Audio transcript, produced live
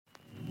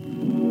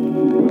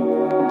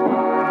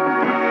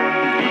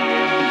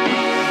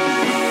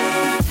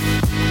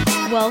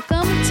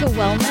to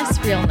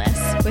Wellness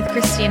Realness with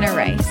Christina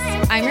Rice.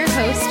 I'm your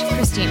host,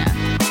 Christina.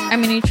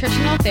 I'm a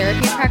nutritional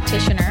therapy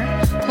practitioner,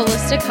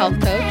 holistic health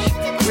coach,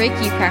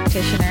 Reiki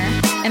practitioner,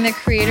 and the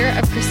creator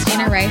of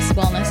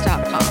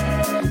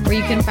ChristinaRiceWellness.com, where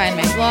you can find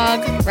my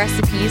blog,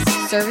 recipes,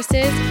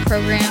 services,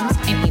 programs,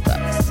 and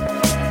ebooks.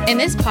 In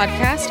this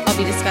podcast, I'll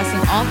be discussing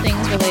all things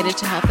related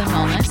to health and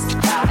wellness,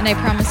 and I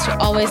promise to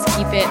always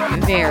keep it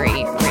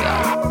very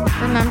real.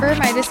 Remember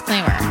my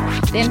disclaimer.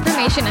 The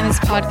information in this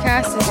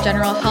podcast is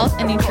general health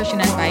and nutrition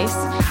advice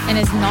and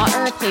is not a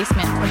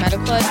replacement for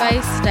medical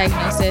advice,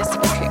 diagnosis,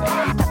 or treatment.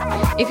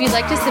 If you'd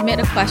like to submit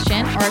a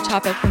question or a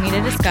topic for me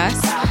to discuss,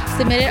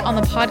 submit it on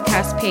the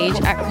podcast page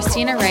at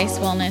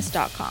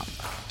ChristinaRiceWellness.com.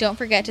 Don't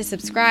forget to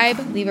subscribe,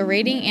 leave a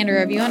rating and a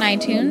review on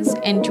iTunes,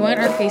 and join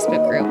our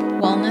Facebook group,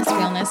 Wellness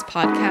Realness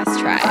Podcast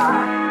Tribe.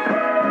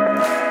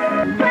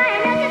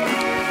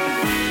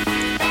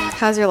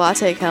 How's your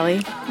latte,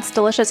 Kelly? It's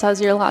delicious.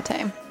 How's your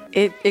latte?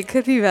 It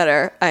could be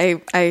better.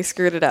 I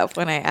screwed it up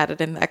when I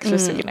added in the extra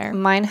sweetener.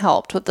 Mine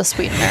helped with the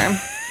sweetener.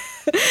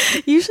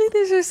 Usually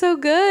these are so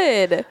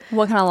good.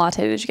 What kind of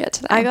latte did you get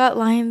today? I got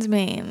Lion's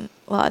Mane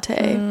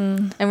latte.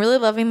 I'm really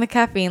loving the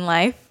caffeine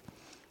life.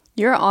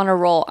 You're on a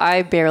roll.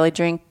 I barely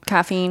drink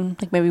caffeine,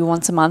 like maybe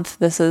once a month.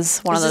 This is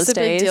one of those days. Is this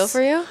a big deal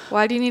for you?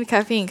 Why do you need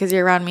caffeine? Because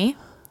you're around me?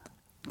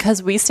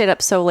 Because we stayed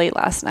up so late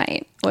last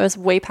night. It was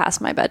way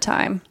past my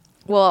bedtime.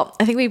 Well,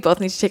 I think we both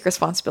need to take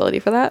responsibility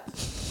for that.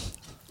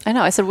 I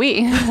know. I said we.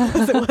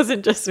 It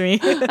wasn't just me.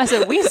 I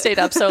said we stayed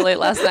up so late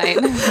last night.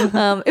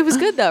 It was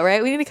good though,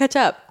 right? We need to catch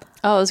up.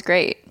 Oh, it was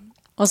great.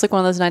 It was like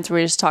one of those nights where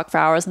you just talk for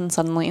hours and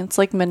suddenly it's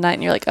like midnight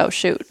and you're like, oh,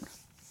 shoot.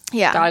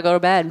 Yeah. Gotta go to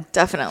bed.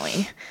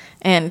 Definitely.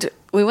 And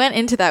we went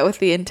into that with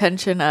the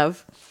intention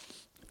of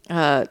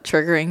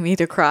triggering me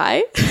to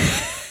cry.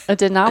 It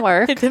did not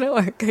work. It didn't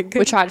work.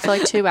 We tried for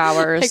like 2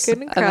 hours. I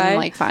couldn't cry. And then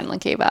like finally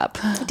gave up.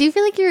 Do you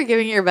feel like you were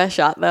giving it your best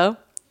shot though?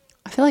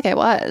 I feel like I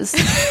was.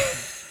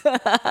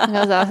 I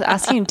was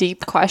asking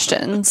deep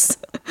questions.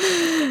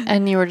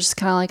 And you were just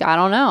kind of like, I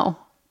don't know.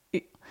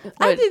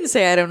 I didn't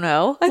say I don't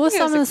know. With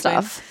some of the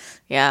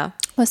stuff. Yeah.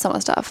 With some of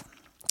the stuff.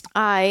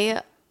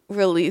 I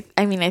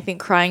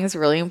think crying is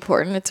really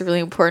important. It's a really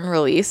important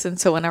release. And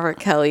so whenever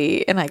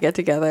Kelly and I get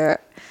together,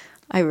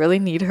 I really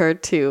need her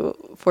to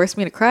force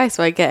me to cry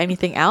so I get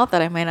anything out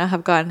that I might not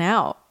have gotten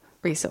out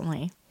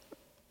recently.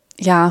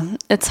 Yeah.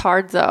 It's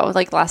hard though.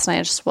 Like last night,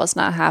 it just was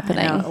not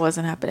happening. I know, it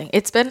wasn't happening.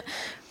 It's been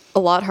a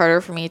lot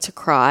harder for me to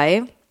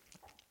cry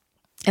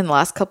in the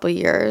last couple of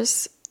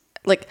years.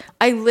 Like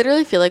I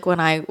literally feel like when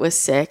I was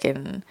sick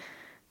and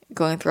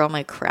going through all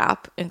my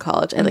crap in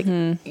college, I like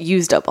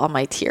used up all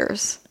my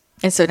tears.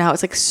 And so now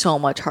it's like so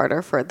much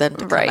harder for them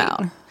to come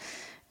out.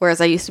 Whereas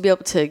I used to be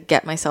able to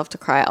get myself to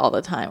cry all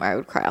the time, or I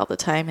would cry all the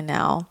time. And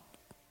now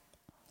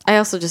I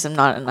also just am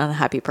not an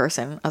unhappy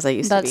person as I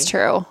used to be. That's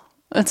true.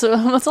 It's a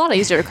lot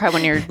easier to cry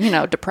when you're,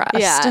 depressed.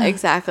 Yeah,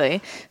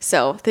 exactly.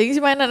 So things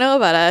you might not know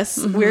about us,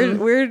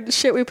 weird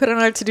shit we put on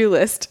our to-do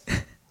list.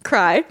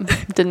 Cry.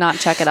 Did not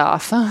check it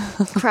off.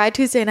 Cry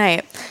Tuesday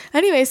night.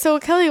 Anyway, so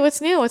Kelly,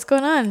 what's new? What's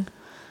going on?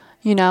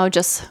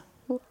 Just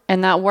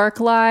in that work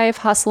life,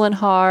 hustling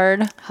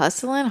hard.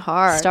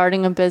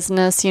 Starting a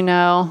business,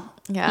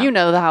 Yeah. You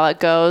know how it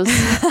goes.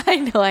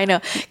 I know.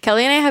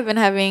 Kelly and I have been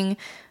having,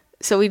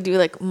 so we do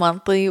like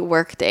monthly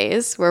work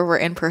days where we're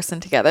in person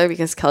together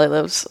because Kelly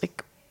lives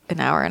like an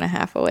hour and a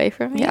half away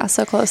from me. Yeah,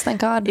 so close, thank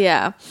God.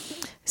 Yeah.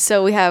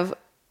 So we have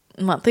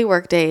monthly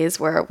work days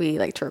where we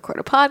like to record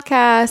a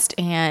podcast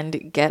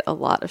and get a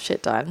lot of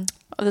shit done.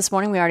 This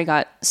morning we already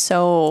got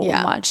so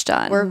much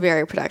done. We're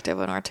very productive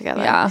when we're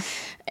together. Yeah.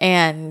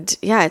 And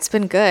yeah, it's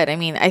been good. I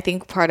mean, I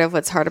think part of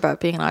what's hard about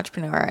being an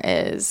entrepreneur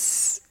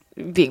is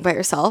being by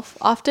yourself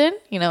often.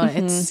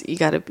 It's you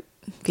got to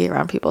be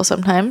around people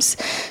sometimes.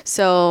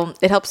 So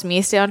it helps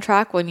me stay on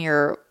track when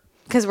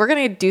because we're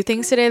going to do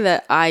things today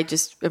that I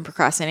just am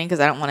procrastinating because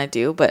I don't want to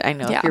do, but I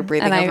know if you're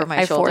breathing over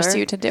my shoulder. I force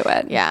you to do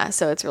it. Yeah.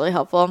 So it's really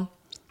helpful.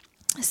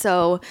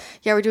 So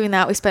yeah, we're doing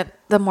that. We spent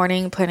the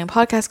morning planning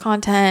podcast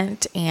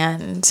content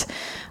and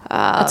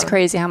it's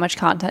crazy how much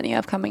content you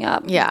have coming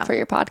up for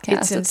your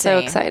podcast. It's so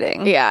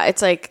exciting. Yeah.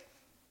 It's like,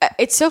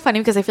 it's so funny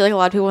because I feel like a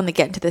lot of people, when they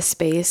get into this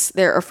space,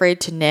 they're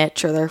afraid to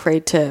niche or they're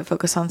afraid to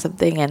focus on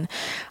something. And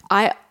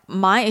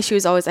my issue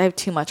is always I have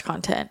too much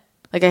content.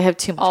 Like I have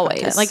too much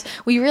content. Like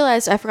we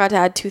realized I forgot to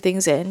add 2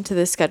 things into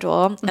the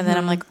schedule, and then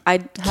I'm like, I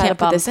can't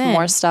put this in.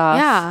 More stuff.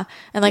 Yeah,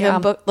 and like I'm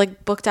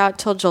booked out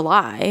till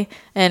July,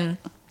 and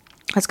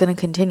that's going to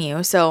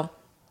continue. So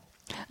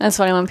it's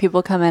funny when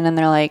people come in and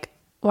they're like,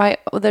 "Why?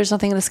 There's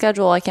nothing in the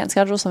schedule. I can't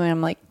schedule something." I'm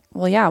like,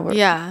 "Well,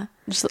 yeah,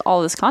 just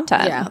all this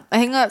content." Yeah, I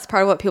think that's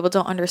part of what people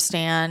don't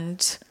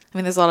understand. I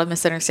mean, there's a lot of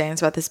misunderstandings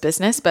about this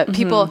business, but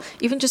people,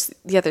 even just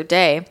the other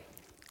day,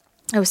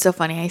 it was so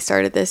funny. I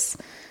started this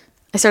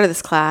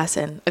class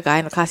and a guy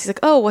in the class, he's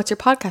like, "Oh, what's your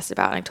podcast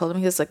about?" And I told him,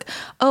 he was like,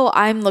 "Oh,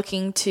 I'm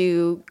looking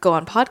to go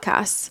on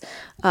podcasts.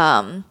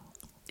 Can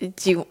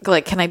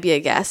I be a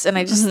guest?" And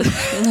I just,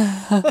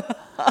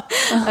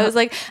 I was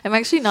like, "I'm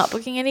actually not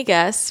booking any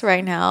guests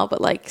right now, but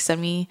like send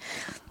me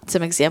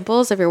some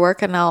examples of your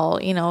work, and I'll,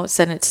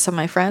 send it to some of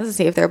my friends and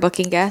see if they're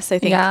booking guests. I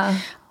think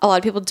a lot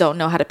of people don't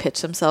know how to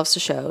pitch themselves to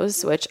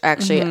shows, which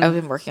actually I've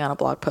been working on a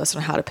blog post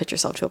on how to pitch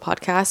yourself to a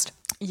podcast.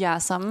 Yeah,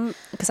 some,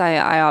 because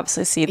I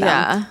obviously see them.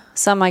 Yeah.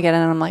 Some I get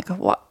in and I'm like,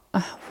 what?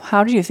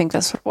 How do you think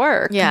this would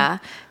work? Yeah.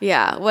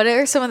 Yeah. What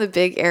are some of the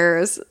big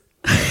errors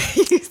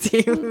you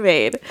see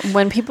made?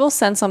 When people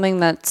send something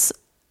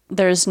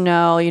there's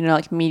no,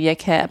 like media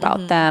kit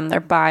about them, their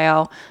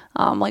bio,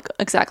 like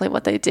exactly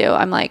what they do.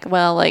 I'm like,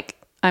 well, like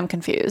I'm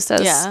confused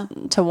as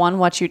to one,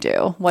 what you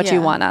do, what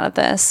you want out of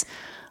this.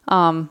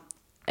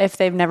 If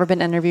they've never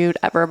been interviewed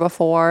ever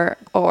before,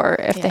 or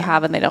if they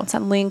haven't, they don't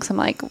send links. I'm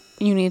like,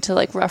 you need to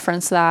like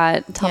reference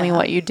that. Tell me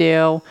what you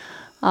do.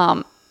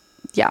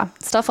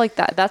 Stuff like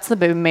that. That's the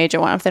big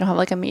major one. If they don't have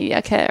like a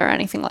media kit or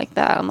anything like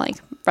that, I'm like,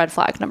 red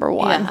flag number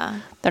one. Yeah.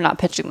 They're not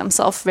pitching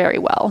themselves very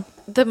well.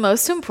 The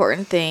most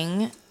important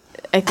thing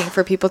I think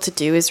for people to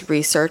do is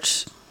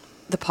research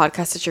the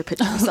podcast that you're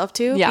pitching yourself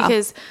to.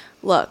 Because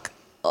look,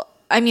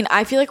 I mean,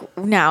 I feel like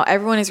now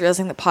everyone is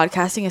realizing that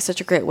podcasting is such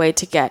a great way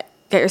to get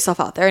yourself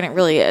out there, and it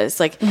really is,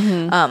 like,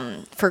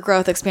 for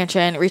growth,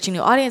 expansion, reaching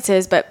new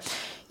audiences. But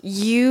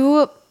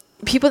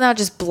people now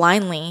just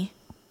blindly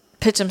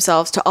pitch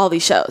themselves to all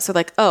these shows. So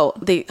like,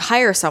 they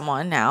hire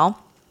someone now,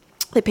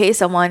 they pay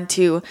someone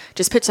to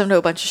just pitch them to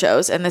a bunch of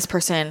shows, and this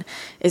person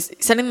is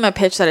sending them a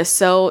pitch that is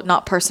so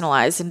not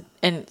personalized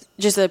and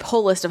just a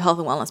whole list of health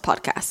and wellness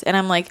podcasts. And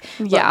I'm like,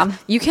 look,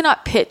 you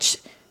cannot pitch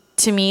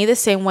to me the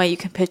same way you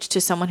can pitch to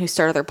someone who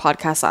started their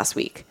podcast last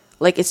week.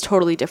 Like, it's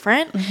totally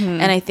different.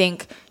 And I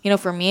think,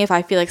 for me, if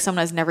I feel like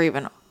someone has never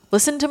even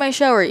listened to my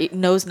show or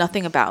knows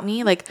nothing about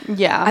me, like,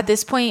 at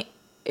this point,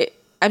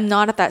 I'm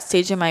not at that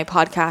stage in my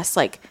podcast.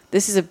 Like,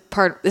 this is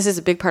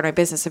a big part of my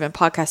business. I've been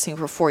podcasting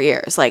for 4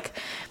 years. Like,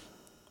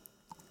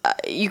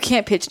 you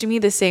can't pitch to me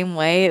the same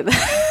way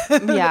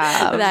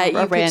that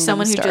you pitch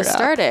someone who just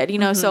started,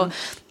 So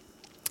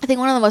I think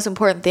one of the most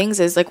important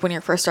things is, like, when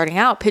you're first starting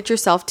out, pitch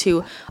yourself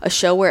to a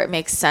show where it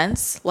makes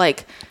sense.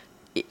 Like,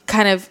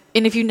 kind of,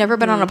 and if you've never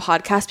been on a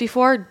podcast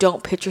before,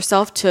 don't pitch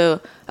yourself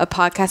to a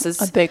podcast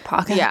as a big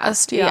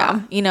podcast.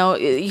 Yeah.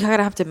 You kind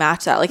of have to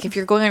match that. Like, if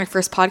you're going on your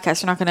first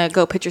podcast, you're not going to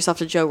go pitch yourself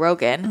to Joe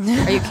Rogan.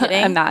 Are you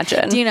kidding?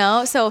 Imagine.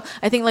 So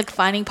I think, like,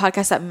 finding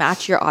podcasts that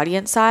match your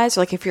audience size,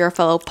 or like if you're a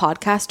fellow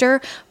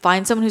podcaster,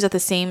 find someone who's at the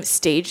same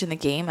stage in the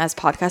game as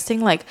podcasting.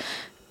 Like,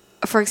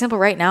 for example,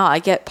 right now I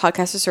get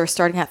podcasters who are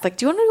starting out like,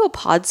 do you want to do a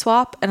pod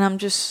swap? And I'm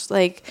just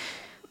like,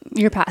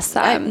 you're past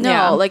that.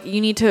 Like, you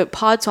need to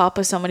pod swap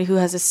with somebody who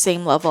has the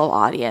same level of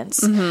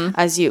audience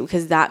as you,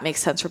 because that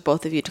makes sense for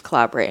both of you to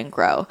collaborate and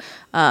grow.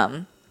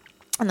 And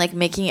like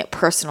making it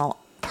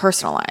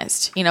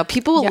personalized.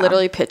 People will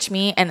literally pitch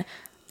me and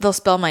they'll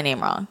spell my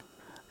name wrong.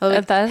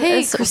 Like, that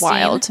is Christine.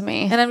 Wild to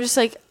me. And I'm just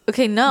like,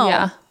 okay, no.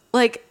 Yeah.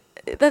 Like,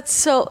 that's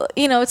so,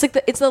 it's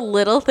like it's the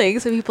little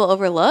things that people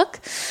overlook.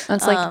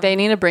 It's like they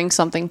need to bring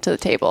something to the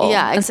table.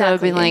 Yeah, exactly. Instead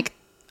of being like,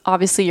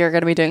 obviously you're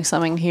going to be doing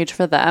something huge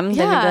for them.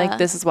 Then you'd be like,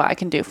 this is what I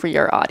can do for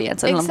your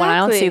audience. And when I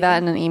don't see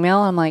that in an email,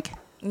 I'm like,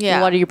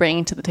 what are you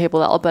bringing to the table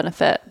that will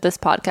benefit this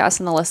podcast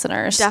and the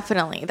listeners?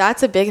 Definitely.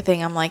 That's a big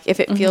thing. I'm like, if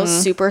it feels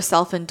super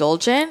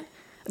self-indulgent,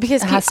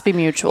 because it has to be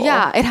mutual.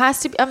 Yeah, it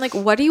has to be. I'm like,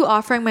 what are you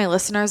offering my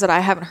listeners that I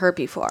haven't heard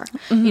before?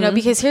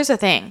 Because here's the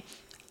thing.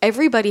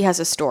 Everybody has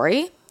a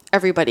story.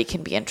 Everybody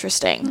can be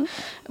interesting.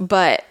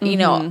 But,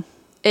 and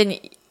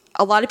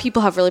a lot of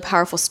people have really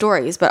powerful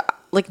stories, but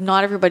like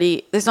not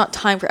everybody, there's not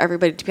time for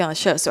everybody to be on the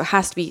show. So it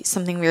has to be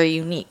something very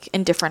unique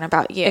and different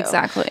about you.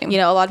 Exactly.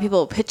 A lot of people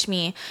will pitch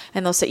me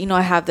and they'll say,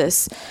 I have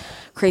this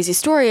crazy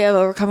story of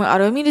overcoming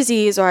autoimmune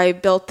disease, or I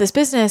built this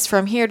business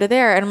from here to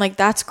there. And I'm like,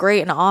 that's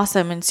great and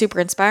awesome and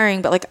super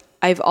inspiring. But like,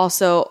 I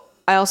also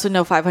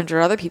know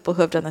 500 other people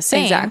who have done the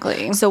same.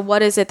 Exactly. So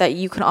what is it that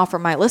you can offer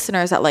my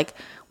listeners that like,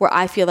 where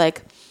I feel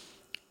like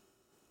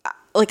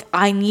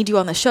I need you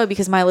on the show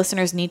because my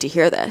listeners need to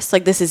hear this.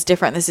 Like, this is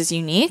different. This is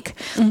unique.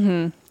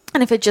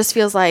 And if it just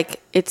feels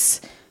like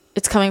it's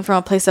coming from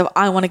a place of,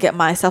 I want to get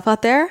myself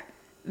out there,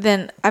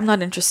 then I'm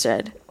not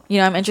interested.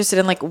 I'm interested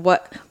in like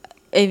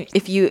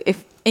if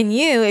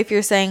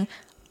you're saying,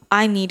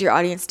 I need your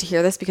audience to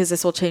hear this because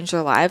this will change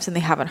their lives and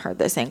they haven't heard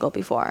this angle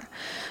before.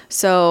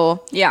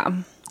 So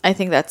I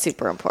think that's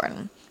super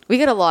important. We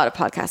get a lot of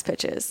podcast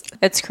pitches.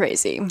 It's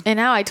crazy. And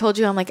now I told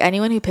you, I'm like,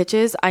 anyone who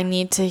pitches, I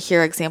need to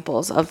hear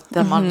examples of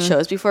them on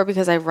shows before,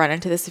 because I've run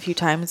into this a few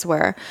times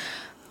where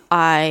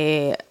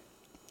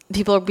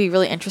people will be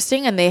really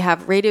interesting and they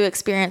have radio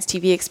experience,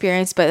 TV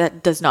experience, but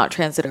that does not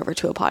translate over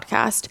to a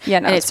podcast. Yeah,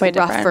 no, and it's rough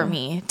different for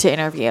me to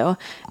interview.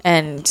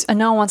 And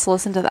no one wants to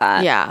listen to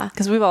that. Yeah.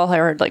 Because we've all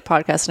heard like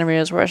podcast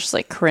interviews where it's just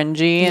like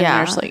cringy and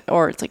there's like,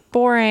 or it's like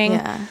boring.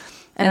 Yeah.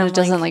 And it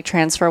doesn't like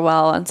transfer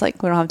well. And it's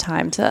like, we don't have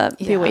time to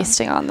be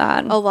wasting on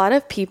that. A lot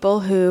of people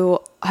who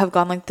have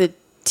gone like the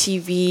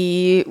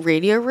TV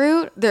radio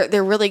route,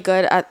 they're really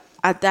good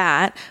at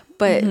that,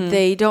 but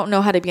they don't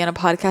know how to be on a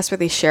podcast where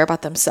they share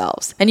about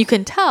themselves. And you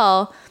can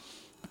tell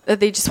that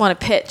they just want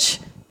to pitch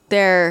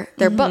their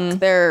book,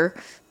 their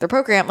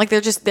program. Like,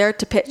 they're just there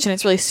to pitch, and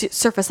it's really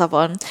surface level.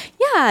 And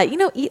yeah, yeah,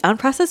 eat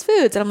unprocessed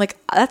foods. And I'm like,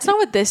 that's not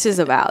what this is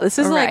about. This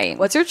is like,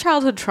 what's your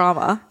childhood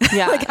trauma?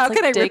 Yeah. Like, how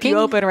can I rip you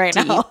open right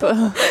now?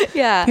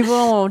 Yeah.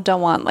 People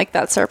don't want like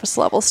that surface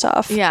level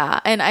stuff. Yeah.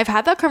 And I've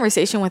had that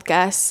conversation with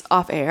guests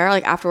off air.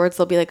 Like afterwards,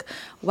 they'll be like,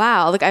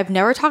 wow, like I've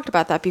never talked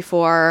about that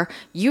before.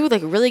 You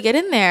like really get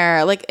in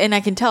there. Like, and I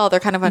can tell they're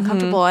kind of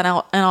uncomfortable. And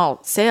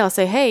I'll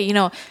say, hey,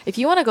 if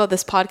you want to go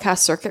this podcast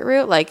circuit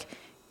route, like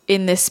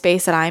in this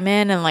space that I'm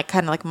in and like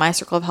kind of like my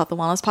circle of health and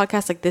wellness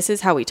podcast, like this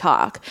is how we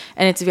talk.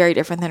 And it's very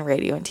different than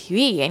radio and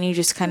TV. And you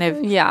just kind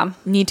of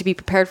need to be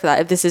prepared for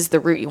that if this is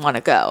the route you want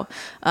to go.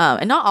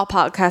 And not all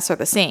podcasts are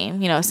the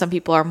same. Some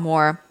people are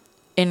more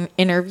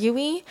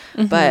interviewee,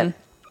 but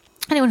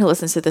anyone who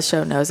listens to the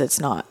show knows it's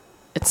not.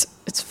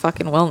 It's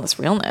fucking wellness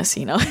realness,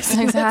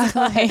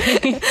 Exactly.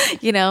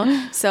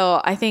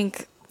 So I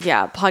think,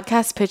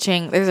 podcast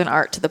pitching, there's an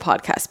art to the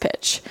podcast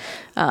pitch.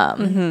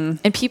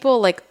 And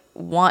people like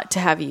want to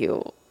have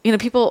you,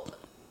 people,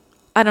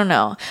 I don't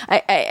know.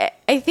 I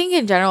think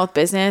in general with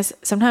business,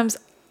 sometimes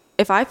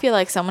if I feel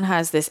like someone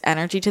has this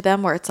energy to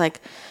them where it's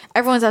like,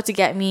 everyone's out to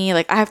get me,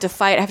 like I have to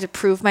fight, I have to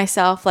prove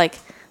myself, like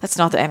that's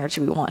not the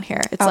energy we want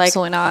here. It's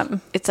absolutely like, not.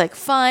 It's like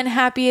fun,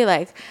 happy,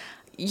 like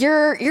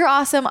you're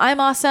awesome, I'm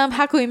awesome.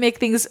 How can we make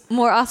things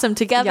more awesome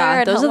together? Yeah,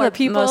 and those are the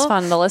people most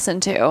fun to listen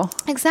to.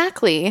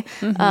 Exactly.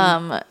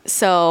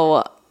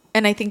 So,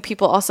 and I think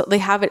people also they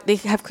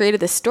have created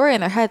this story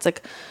in their heads,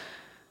 like,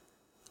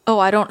 oh,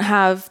 I don't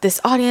have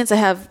this audience.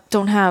 I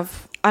don't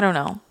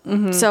know.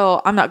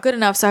 So I'm not good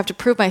enough. So I have to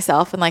prove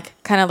myself and like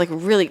kind of like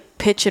really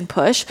pitch and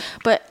push.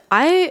 But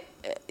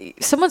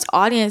someone's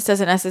audience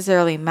doesn't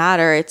necessarily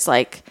matter. It's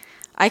like,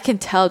 I can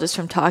tell just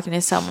from talking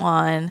to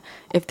someone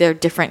if they're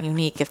different,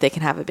 unique, if they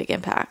can have a big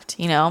impact,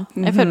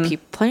 I've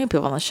had plenty of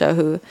people on the show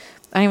who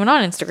aren't even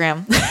on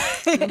Instagram.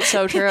 It's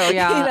so true.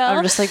 Yeah.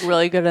 Are just like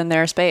really good in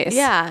their space.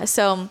 Yeah.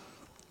 So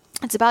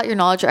it's about your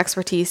knowledge, your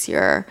expertise,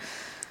 your,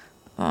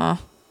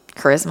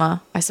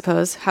 charisma, I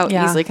suppose. How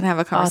easily can I have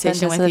a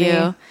conversation with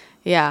you?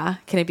 Yeah.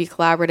 Can it be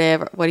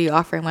collaborative? What are you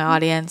offering my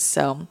audience?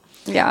 So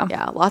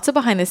yeah, lots of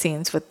behind the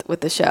scenes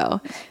with the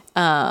show.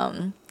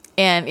 So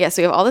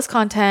we have all this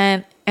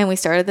content and I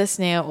started this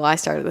new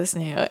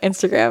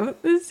Instagram,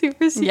 this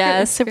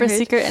super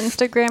secret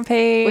Instagram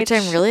page, which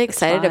I'm really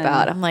excited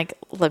about. I'm like,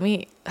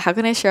 how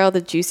can I share all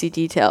the juicy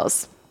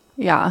details?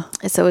 Yeah.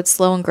 So it's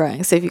slow and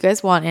growing. So if you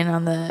guys want in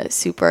on the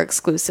super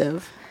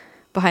exclusive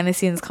behind the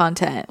scenes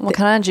content. What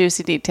kind of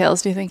juicy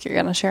details do you think you're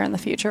going to share in the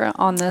future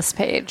on this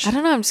page? I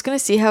don't know. I'm just going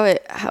to see how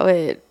it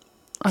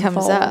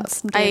comes up.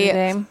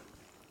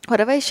 What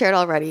have I shared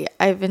already?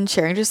 I've been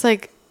sharing just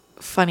like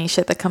funny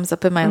shit that comes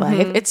up in my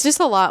life. It's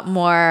just a lot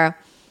more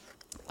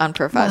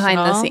unprofessional. Behind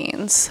the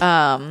scenes.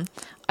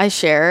 I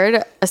shared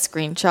a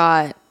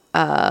screenshot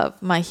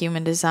of my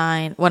human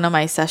design, one of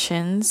my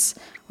sessions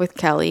with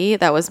Kelly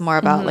that was more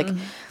about like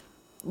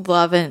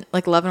love and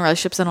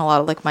relationships and a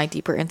lot of like my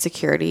deeper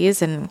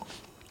insecurities, and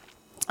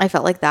I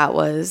felt like that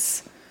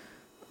was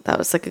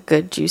like a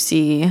good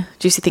juicy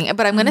thing.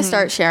 But I'm going to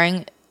start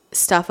sharing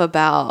stuff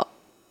about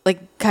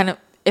like kind of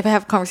if I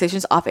have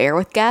conversations off air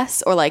with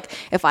guests or like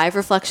if I have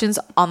reflections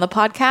on the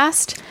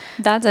podcast.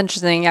 That's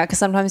interesting. Yeah.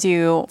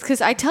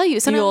 Because I tell you,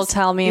 sometimes you'll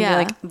tell me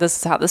like, this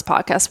is how this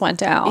podcast went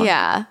down.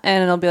 Yeah.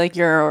 And it'll be like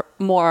your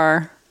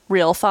more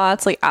real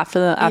thoughts like after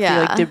you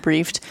like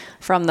debriefed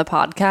from the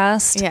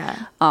podcast.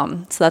 Yeah.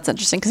 So that's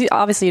interesting because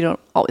obviously you don't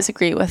always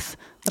agree with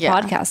the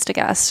podcast to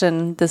guest,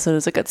 and this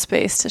is a good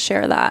space to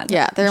share that.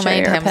 Yeah. There are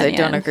many times I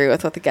don't agree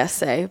with what the guests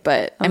say,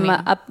 but I mean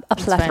a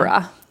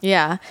plethora.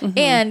 Yeah.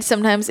 And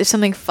sometimes if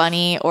something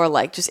funny or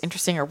like just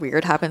interesting or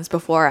weird happens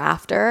before or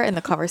after in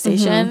the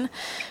conversation,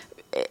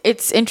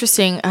 it's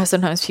interesting how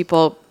sometimes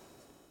people,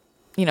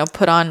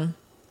 put on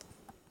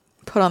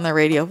their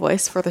radio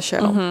voice for the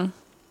show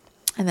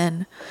and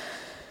then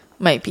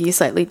might be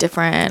slightly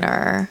different.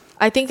 Or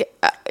I think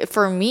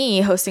for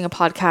me, hosting a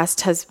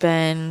podcast has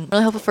been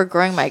really helpful for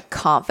growing my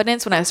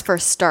confidence when I was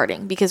first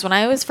starting, because when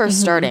I was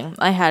first starting,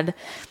 I had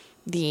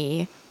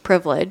the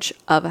privilege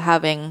of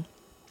having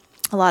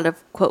a lot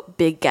of quote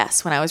big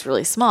guests when I was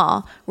really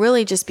small,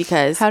 really just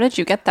because. How did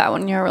you get that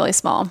when you were really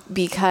small?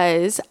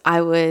 Because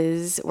I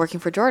was working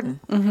for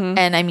Jordan.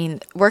 And I mean,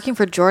 working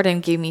for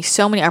Jordan gave me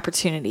so many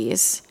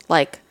opportunities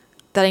like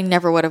that I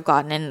never would have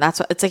gotten. And that's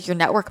what it's like, your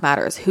network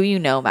matters, who you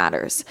know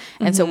matters.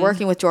 And so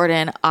working with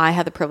Jordan, I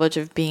had the privilege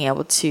of being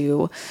able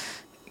to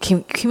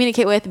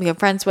communicate with and become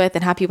friends with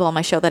and have people on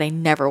my show that I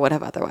never would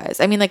have otherwise.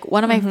 I mean, like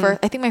one of my first,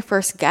 I think my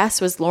first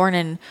guests was Lauren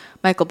and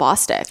Michael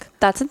Bostic.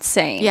 That's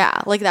insane.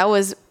 Yeah. Like that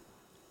was,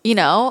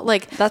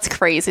 like that's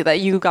crazy that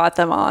you got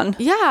them on.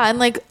 Yeah. And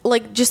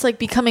like just like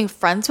becoming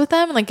friends with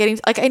them and like getting,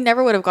 like I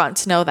never would have gotten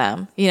to know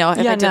them, if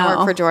I didn't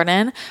work for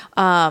Jordan.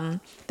 That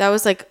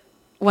was like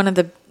one of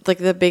the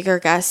bigger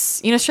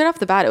guests, straight off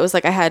the bat. It was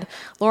like I had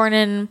Lauren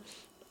and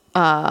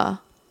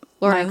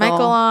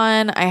Michael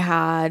on. I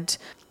had,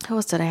 who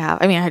else did I have?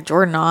 I mean, I had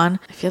Jordan on.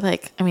 I feel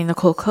like,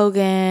 Nicole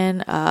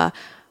Kogan,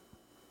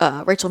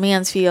 Rachel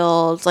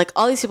Mansfield, like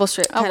all these people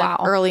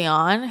early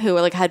on who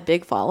were like had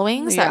big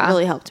followings that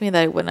really helped me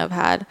that I wouldn't have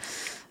had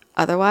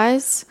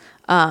otherwise.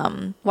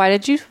 Why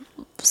did you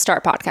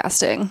start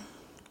podcasting?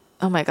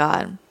 Oh my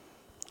God.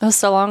 It was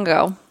so long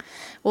ago.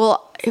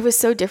 Well, it was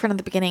so different at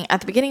the beginning.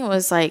 At the beginning, it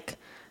was like,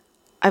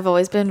 I've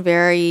always been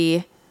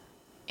very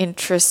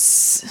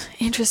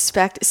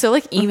introspective. So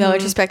like emo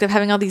introspective,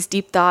 having all these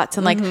deep thoughts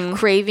and like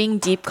craving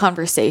deep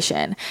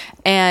conversation.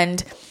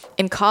 And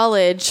in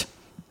college,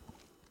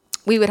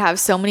 we would have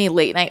so many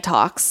late night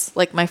talks,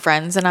 like my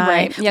friends and I.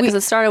 Right. Yeah, because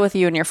it started with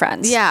you and your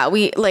friends. Yeah,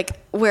 we like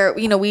where,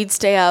 you know, we'd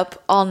stay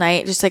up all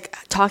night just like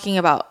talking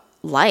about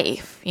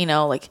life, you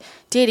know, like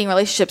dating,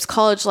 relationships,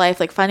 college life,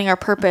 like finding our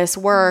purpose,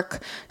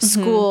 work,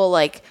 school,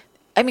 like,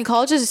 I mean,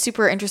 college is a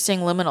super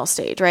interesting liminal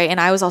stage, right? And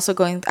I was also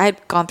I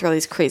had gone through all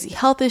these crazy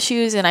health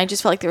issues, and I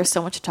just felt like there was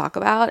so much to talk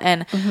about.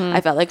 And I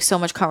felt like so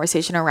much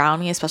conversation around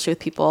me, especially with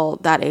people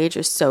that age,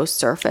 was so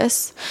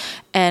surface.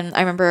 And I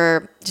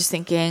remember just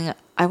thinking,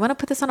 I want to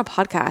put this on a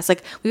podcast.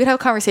 Like, we would have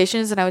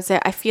conversations, and I would say,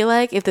 I feel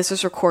like if this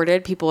was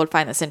recorded, people would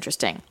find this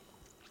interesting.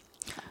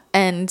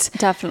 And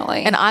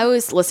definitely. And I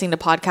was listening to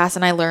podcasts,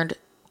 and I learned,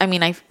 I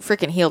mean, I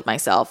freaking healed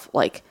myself,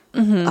 like,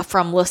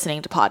 from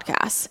listening to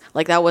podcasts.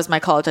 Like, that was my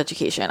college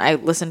education. I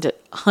listened to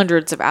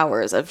hundreds of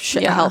hours of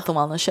health and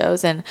wellness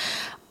shows.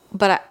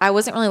 But I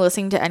wasn't really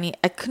listening to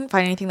I couldn't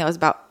find anything that was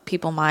about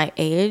people my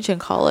age in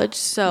college.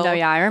 So no,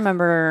 yeah, I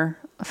remember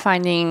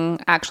finding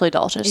Actually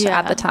Adultish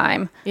at the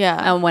time.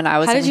 Yeah. And when I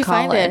was in college. How did you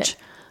find it?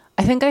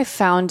 I think I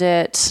found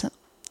it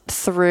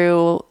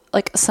through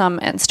like some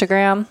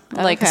Instagram,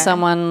 like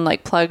someone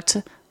like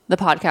plugged the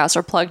podcast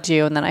or plugged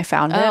you, and then I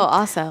found it. Oh,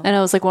 awesome. And it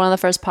was like one of the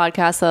first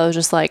podcasts that was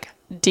just like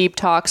deep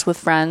talks with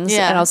friends.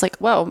 Yeah. And I was like,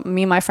 whoa,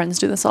 me and my friends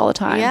do this all the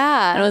time.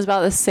 Yeah. And it was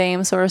about the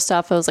same sort of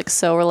stuff. It was like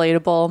so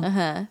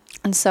relatable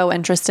and so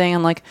interesting.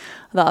 And like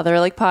the other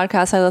like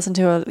podcasts I listened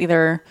to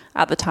either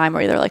at the time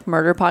or either like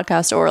murder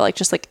podcast or like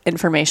just like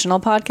informational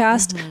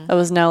podcast. There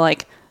was no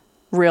like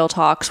real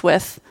talks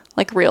with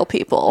like real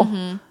people.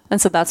 And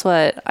so that's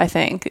what I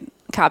think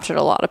captured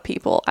a lot of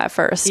people at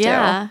first.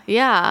 Yeah. Too.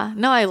 Yeah.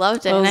 No, I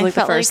loved it. It was and like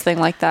the first thing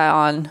like that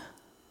on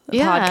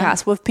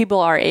podcast with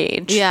people our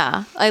age.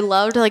 Yeah. I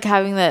loved like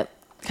having that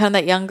kind of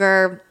that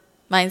younger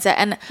mindset.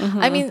 And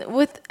I mean,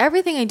 with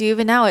everything I do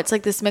even now, it's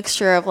like this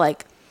mixture of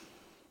like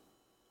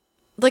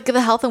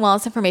the health and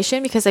wellness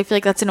information, because I feel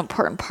like that's an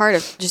important part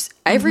of just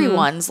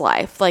everyone's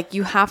life. Like,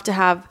 you have to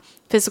have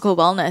physical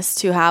wellness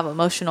to have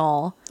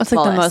emotional That's like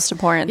wellness. The most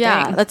important thing.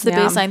 Yeah, that's the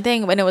baseline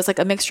thing. And it was like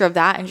a mixture of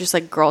that and just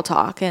like girl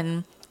talk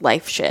and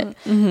life shit.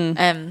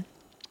 And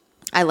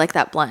I like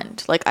that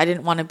blend. Like, I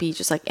didn't want to be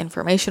just like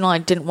informational. I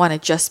didn't want to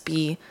just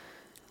be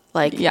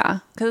like,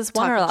 because it's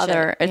one or the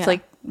other. It's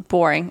like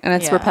boring and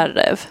it's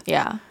repetitive.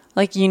 Yeah,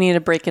 like you need to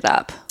break it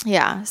up.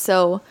 Yeah.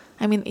 So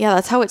I mean,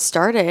 that's how it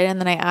started. And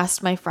then I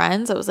asked my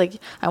friends. I was like,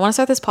 I want to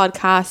start this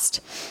podcast.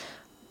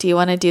 Do you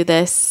want to do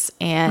this?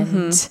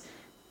 And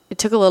it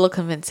took a little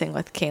convincing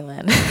with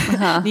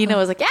Kaylin. Nina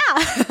was like,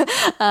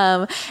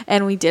 yeah.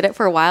 And we did it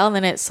for a while, and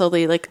then it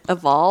slowly like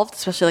evolved,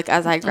 especially like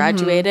as I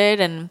graduated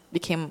and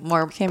became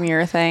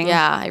your thing.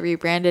 Yeah. I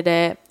rebranded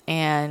it,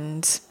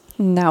 and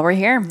now we're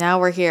here.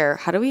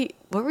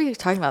 What were you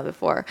talking about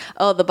before?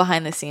 Oh, the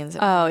behind the scenes.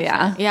 Oh,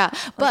 yeah. Yeah.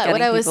 But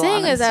what I was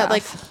saying is that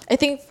like, I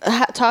think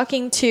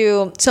talking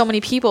to so many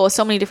people with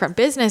so many different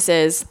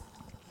businesses,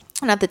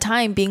 and at the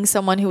time being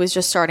someone who was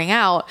just starting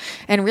out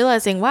and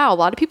realizing, wow, a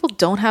lot of people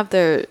don't have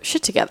their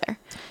shit together.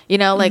 You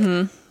know, like,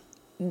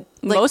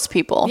 most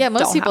people. Yeah,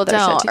 most people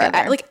don't.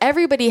 Like,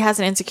 everybody has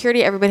an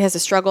insecurity. Everybody has a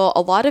struggle.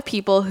 A lot of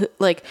people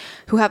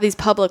who have these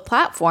public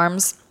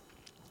platforms,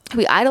 who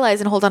we idolize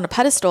and hold on a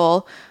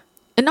pedestal.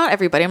 And not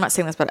everybody, I'm not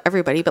saying this about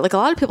everybody, but like a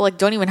lot of people like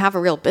don't even have a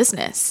real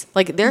business.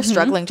 Like, they're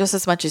struggling just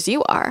as much as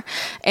you are.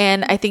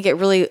 And I think it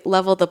really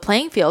leveled the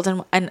playing field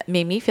and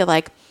made me feel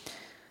like,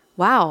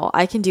 wow,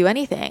 I can do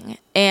anything.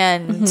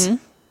 And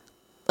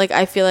like,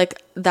 I feel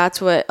like that's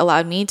what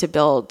allowed me to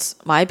build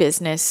my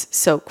business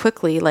so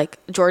quickly. Like,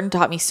 Jordan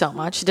taught me so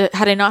much.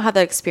 Had I not had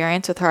that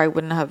experience with her, I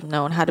wouldn't have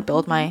known how to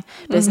build my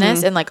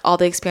business. And like all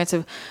the experience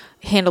of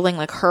handling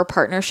like her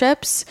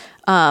partnerships,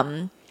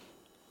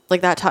 like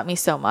that taught me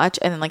so much.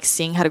 And then like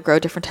seeing how to grow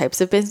different types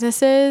of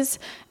businesses,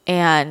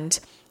 and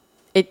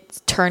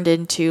it turned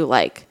into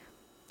like,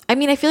 I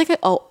mean, I feel like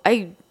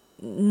I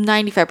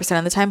 95%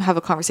 of the time have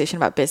a conversation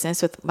about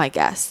business with my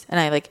guests, and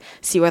I like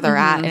see where they're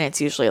at. And it's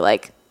usually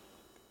like,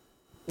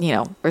 you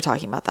know, we're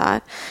talking about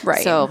that.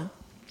 Right. So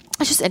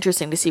it's just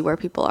interesting to see where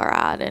people are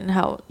at and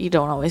how you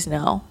don't always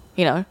know,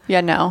 you know?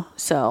 Yeah, no.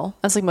 So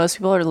it's like most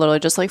people are literally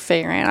just like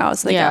figuring it out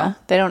as they go.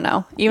 They don't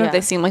know. Even if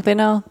they seem like they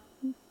know,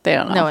 they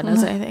don't know. No one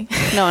knows anything.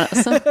 No one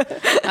knows.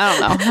 I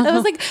don't know. That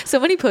was like,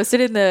 somebody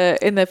posted in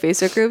the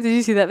Facebook group. Did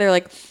you see that? They're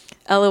like,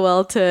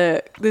 LOL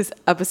to this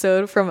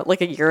episode from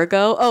like a year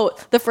ago. Oh,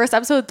 the first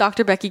episode with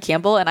Dr. Becky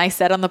Campbell. And I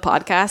said on the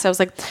podcast, I was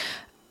like,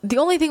 the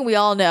only thing we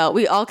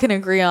all can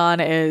agree on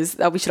is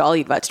that we should all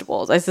eat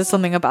vegetables. I said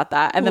something about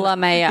that. And then,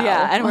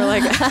 yeah, and we're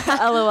like,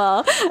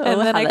 LOL. And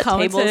then I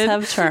commented, tables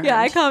have turned. Yeah,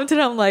 I commented,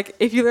 I'm like,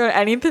 if you learn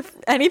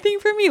anything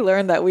from me,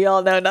 learn that we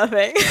all know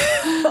nothing.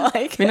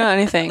 Like, we know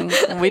anything.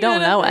 We don't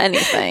know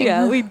anything.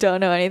 Yeah, we don't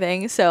know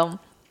anything. So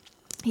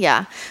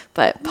Yeah.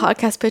 But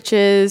podcast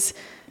pitches.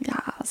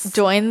 Yes.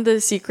 Join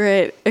the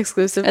secret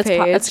exclusive page.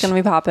 It's going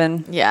to be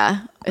popping.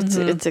 Yeah.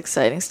 It's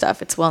exciting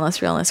stuff. It's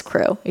Wellness Realness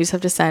Crew. You just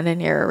have to send in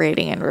your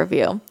rating and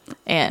review.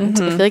 And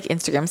I feel like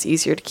Instagram's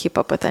easier to keep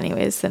up with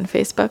anyways than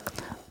Facebook.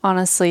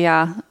 Honestly,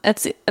 yeah.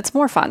 It's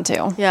more fun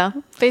too. Yeah.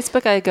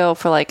 Facebook, I go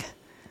for like,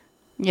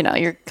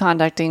 you're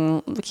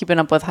keeping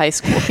up with high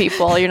school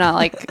people. You're not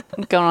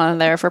like going on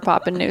there for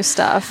popping new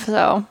stuff.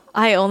 So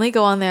I only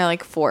go on there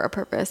like for a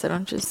purpose. I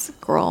don't just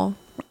scroll.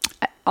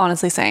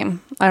 Honestly,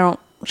 same. I don't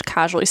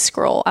casually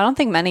scroll. I don't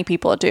think many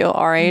people do,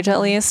 our age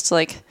at least,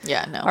 like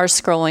are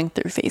scrolling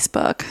through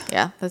Facebook.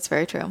 Yeah, that's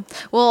very true.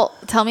 Well,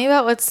 tell me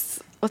about let's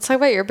talk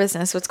about your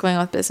business. What's going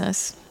on with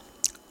business?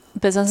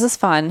 Business is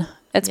fun.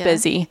 It's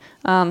busy.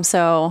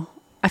 So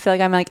I feel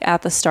like I'm like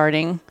at the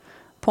starting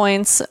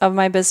points of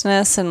my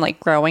business and like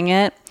growing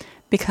it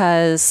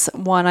because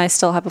one, I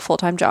still have a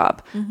full-time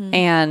job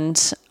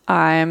and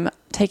I'm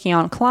taking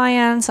on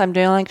clients. I'm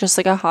doing like just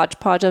like a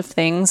hodgepodge of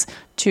things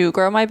to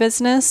grow my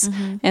business.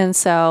 And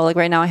so like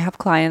right now I have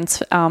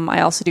clients.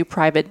 I also do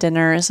private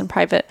dinners and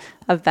private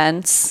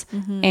events.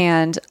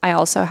 And I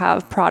also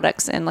have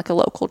products in like a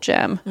local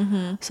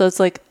gym. So it's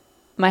like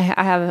I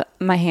have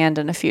my hand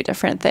in a few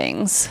different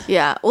things.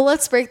 Yeah. Well,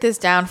 let's break this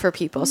down for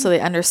people so they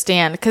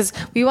understand, because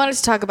we wanted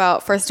to talk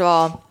about, first of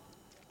all,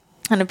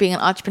 kind of being an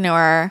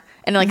entrepreneur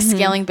and like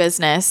scaling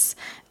business.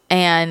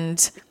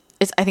 And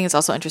I think it's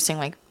also interesting,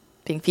 like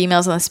being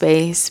females in the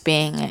space,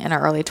 being in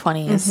our early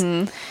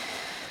 20s.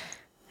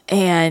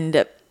 And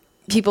I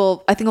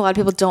think a lot of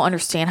people don't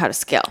understand how to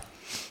scale.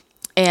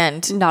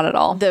 And not at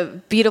all.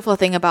 The beautiful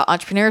thing about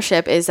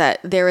entrepreneurship is that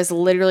there is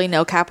literally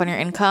no cap on your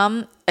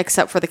income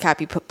except for the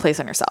cap you place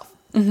on yourself,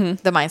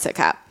 the mindset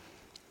cap.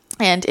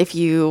 And if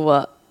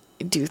you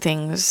do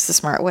things the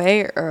smart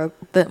way or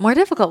the more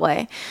difficult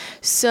way.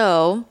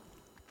 So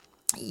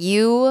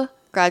you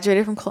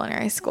graduated from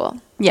culinary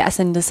school. Yes,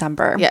 in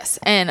December. Yes.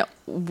 And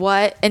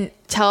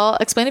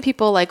explain to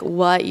people like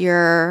what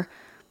your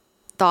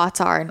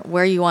thoughts are and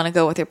where you want to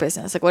go with your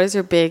business. Like what is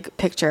your big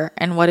picture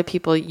and what do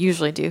people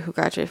usually do who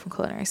graduate from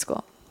culinary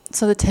school?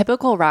 So the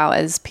typical route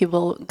is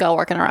people go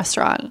work in a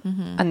restaurant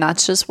and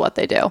that's just what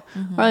they do.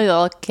 Or they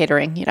go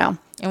catering, And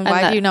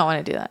why do you not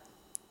want to do that?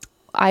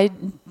 I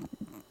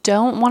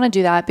don't want to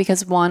do that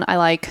because one, I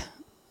like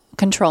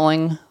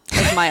controlling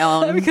like my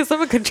own because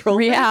I'm a control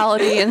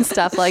reality and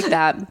stuff like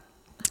that.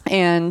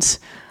 And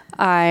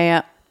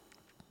I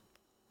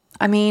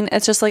mean,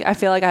 it's just like I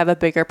feel like I have a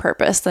bigger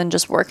purpose than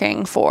just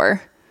working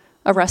for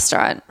a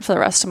restaurant for the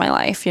rest of my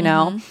life,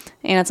 And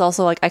it's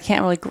also like I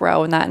can't really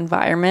grow in that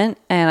environment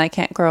and I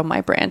can't grow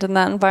my brand in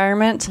that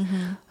environment.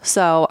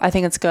 So I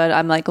think it's good.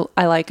 I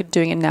like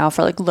doing it now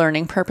for like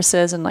learning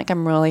purposes and like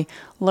I'm really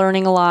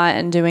learning a lot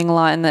and doing a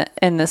lot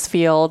in this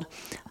field.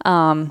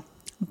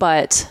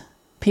 But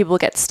people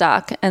get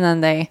stuck and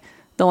then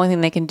the only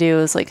thing they can do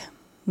is like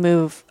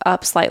move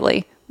up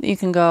slightly. You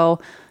go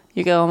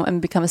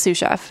and become a sous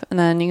chef and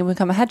then you can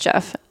become a head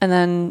chef and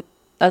then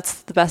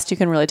that's the best you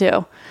can really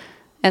do.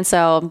 And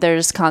so they're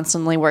just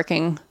constantly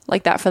working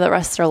like that for the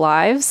rest of their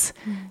lives.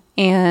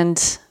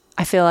 And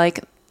I feel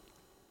like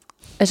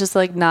it's just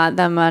like not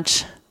that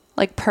much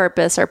like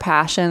purpose or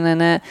passion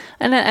in it.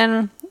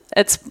 And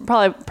it's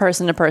probably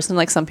person to person.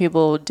 Like some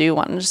people do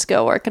want to just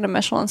go work in a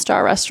Michelin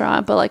star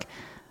restaurant, but like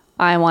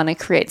I want to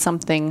create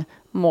something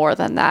more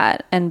than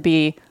that and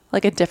be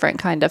like a different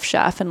kind of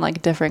chef and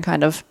like different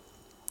kind of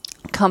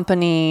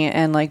company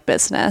and like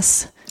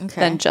business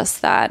than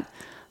just that.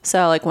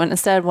 So like when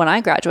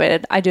I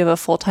graduated, I do have a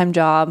full-time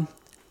job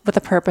with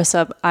the purpose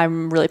of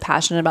I'm really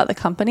passionate about the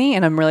company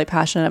and I'm really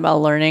passionate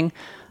about learning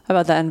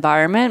about the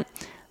environment,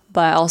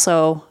 but I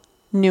also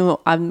knew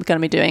I'm going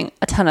to be doing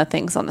a ton of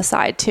things on the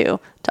side too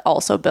to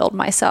also build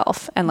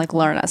myself and like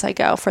learn as I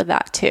go for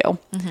that too.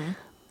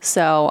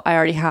 So I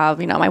already have,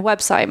 my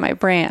website, my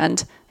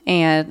brand,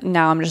 and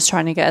now I'm just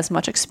trying to get as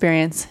much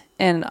experience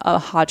in a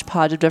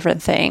hodgepodge of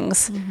different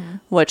things,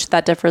 which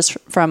that differs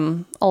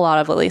from a lot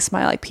of at least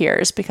my like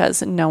peers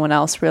because no one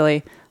else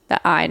really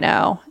that I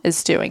know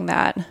is doing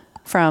that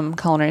from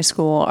culinary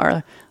school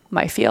or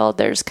my field.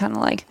 They're just kind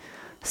of like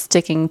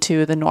sticking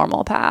to the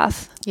normal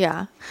path.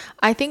 Yeah.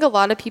 I think a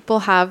lot of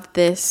people have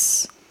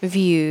this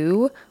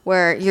view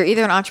where you're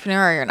either an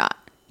entrepreneur or you're not.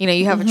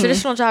 You have a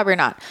traditional job or you're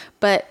not.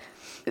 But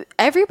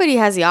everybody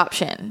has the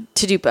option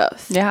to do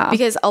both. Yeah.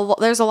 Because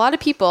there's a lot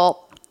of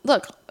people,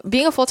 look,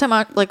 being a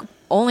full-time, like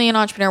only an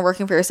entrepreneur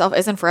working for yourself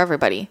isn't for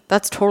everybody.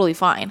 That's totally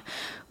fine.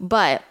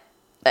 But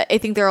I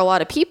think there are a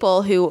lot of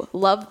people who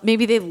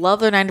maybe they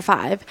love their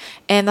 9-to-5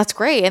 and that's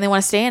great and they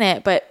want to stay in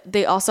it, but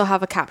they also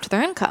have a cap to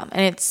their income.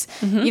 And it's,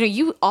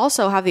 you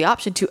also have the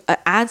option to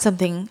add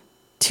something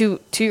to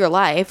your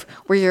life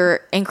where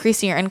you're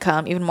increasing your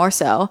income even more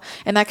so.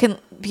 And that can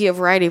be a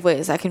variety of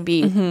ways. That can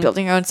be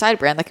building your own side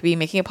brand. That could be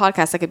making a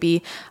podcast. That could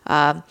be,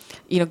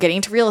 getting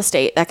into real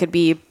estate. That could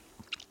be,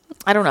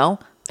 I don't know,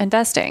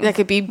 investing. That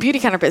could be beauty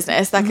counter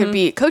business. That could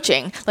be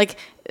coaching. Like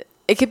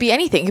it could be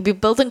anything. It could be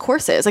building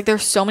courses. Like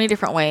there's so many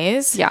different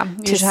ways. Yeah.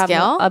 You to should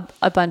scale. have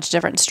a bunch of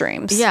different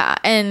streams. Yeah.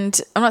 And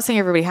I'm not saying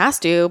everybody has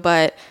to,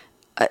 but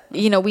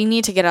you know, we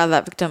need to get out of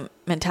that victim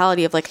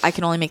mentality of like, I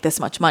can only make this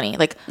much money.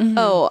 Like,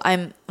 oh,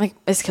 I'm like,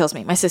 this kills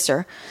me. My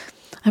sister,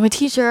 I'm a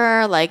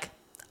teacher. Like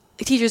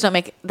teachers don't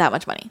make that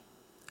much money.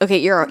 Okay.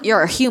 You're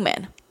a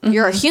human.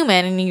 You're a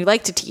human and you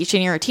like to teach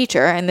and you're a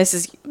teacher and this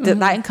is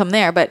that income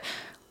there, but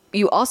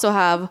you also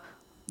have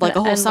like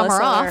a whole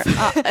summer off.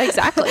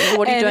 Exactly.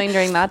 What are you doing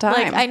during that time?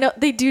 Like I know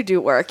they do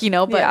work, you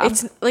know, but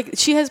it's like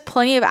she has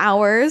plenty of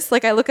hours.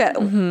 Like I look at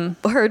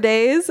her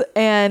days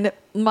and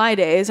my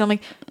days. I'm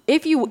like,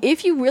 if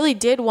you really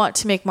did want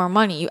to make more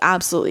money, you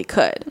absolutely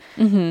could.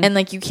 And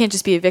like you can't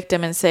just be a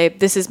victim and say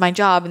this is my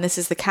job and this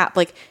is the cap.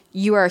 Like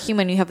you are a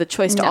human, you have the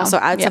choice to also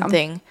add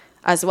something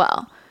as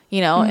well. You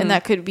know, and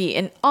that could be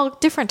in all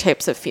different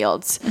types of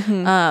fields.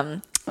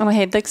 And I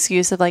hate the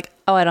excuse of like,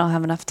 oh, I don't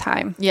have enough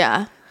time.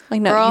 Yeah.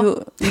 Like, no,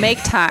 Girl. you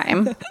make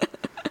time.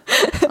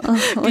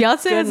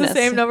 Beyonce has the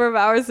same number of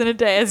hours in a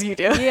day as you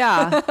do.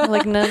 Yeah.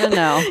 Like,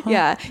 no.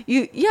 Yeah.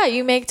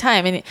 You make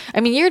time. And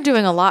I mean, you're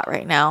doing a lot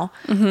right now.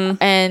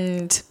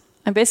 And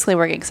I'm basically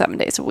working 7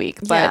 days a week,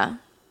 but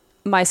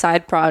my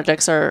side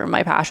projects are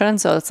my passion.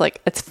 So it's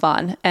like, it's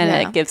fun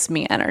and it gives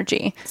me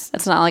energy.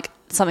 It's not like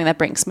something that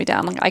brings me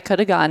down. Like I could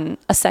have gotten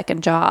a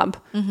second job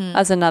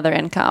as another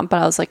income,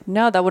 but I was like,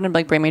 no, that wouldn't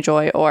like bring me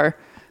joy or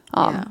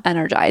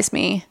energize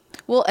me.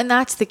 Well, and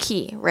that's the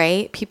key,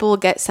 right? People will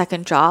get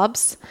second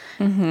jobs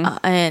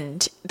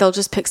and they'll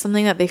just pick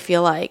something that they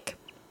feel like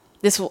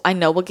I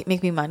know will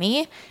make me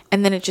money.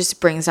 And then it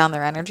just brings down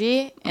their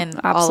energy and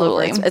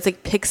Absolutely. all over. It's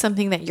like pick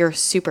something that you're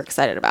super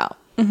excited about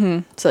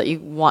so that you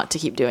want to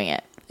keep doing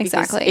it.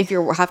 Exactly. Because if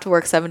you have to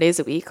work 7 days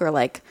a week or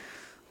like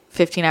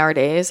 15-hour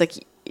days, like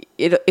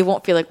it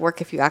won't feel like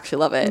work if you actually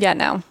love it. Yeah,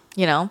 no.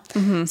 You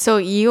know? So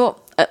you,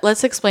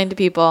 let's explain to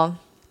people,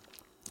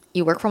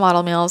 you work for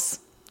Model Meals.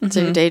 It's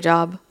your day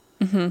job.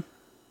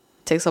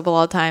 Takes up a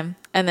lot of time.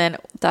 And then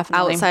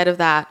Definitely. outside of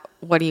that,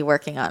 what are you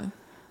working on?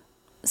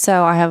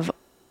 So I have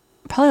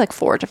probably like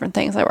 4 different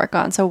things I work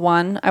on. So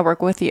one, I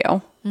work with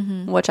you,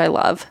 which I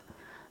love.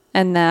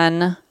 And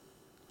then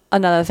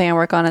another thing I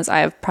work on is I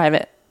have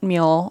private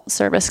meal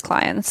service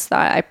clients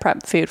that I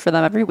prep food for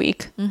them every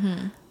week.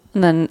 And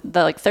then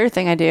the like third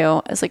thing I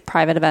do is like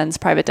private events,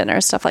 private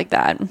dinners, stuff like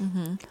that.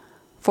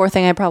 Fourth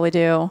thing I probably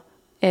do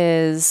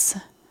is,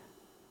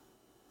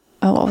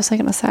 what was I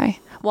going to say?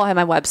 Well, I have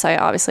my website,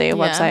 obviously, a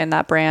website and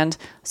that brand.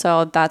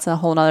 So that's a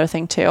whole nother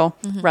thing too.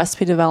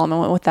 Recipe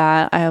development with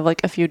that. I have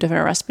like a few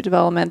different recipe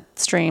development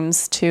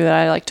streams too that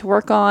I like to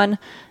work on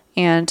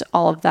and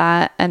all of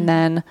that. And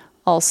then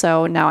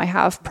also now I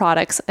have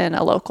products in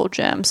a local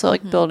gym. So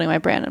like building my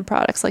brand and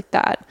products like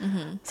that.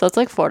 So it's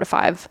like 4 to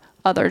 5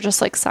 other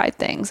just like side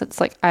things.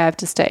 It's like I have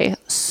to stay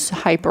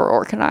hyper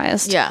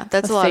organized. Yeah,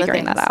 that's a lot of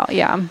figuring things. that out.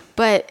 Yeah.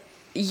 But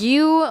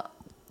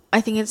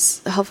I think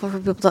it's helpful for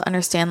people to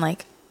understand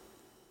like,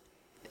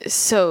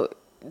 so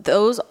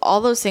all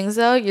those things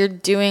though, you're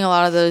doing a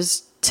lot of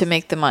those to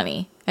make the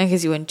money and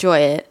because you enjoy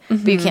it,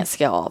 but you can't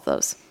scale all of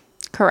those.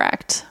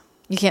 Correct.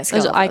 You can't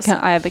scale all of those.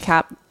 I have the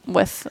cap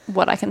with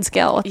what I can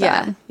scale with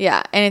that.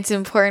 Yeah. And it's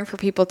important for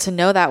people to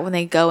know that when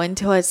they go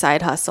into a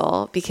side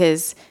hustle,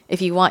 because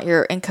if you want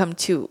your income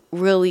to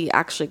really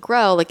actually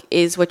grow, like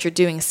is what you're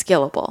doing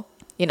scalable,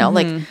 you know,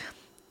 like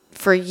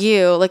for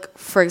you, like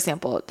for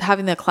example,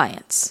 having the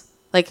clients,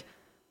 like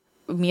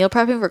meal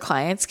prepping for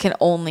clients can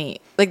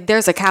only like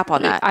there's a cap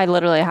on that. I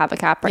literally have a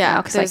cap right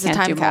now because I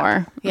can't do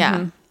more.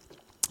 Yeah.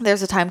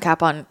 There's a time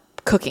cap on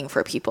cooking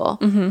for people.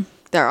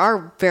 There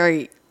are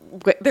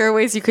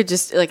ways you could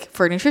just like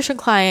for nutrition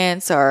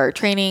clients or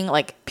training,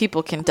 like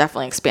people can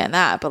definitely expand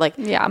that. But like,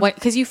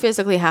 because you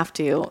physically have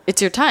to,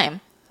 it's your time.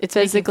 It's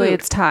physically,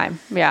 it's time.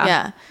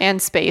 Yeah. And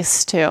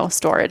space too,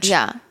 storage.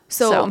 Yeah.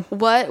 So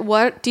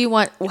what do you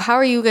want? How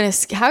are you going to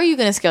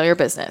scale your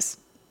business?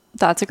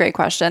 That's a great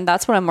question.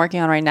 That's what I'm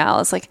working on right now.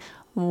 Is like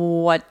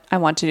what I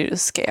want to do to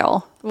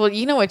scale. Well,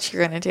 you know what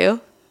you're going to do.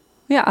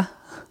 Yeah.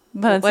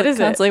 But it's what is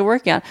constantly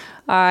working on.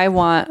 I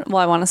want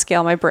to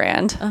scale my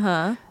brand.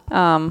 I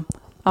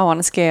want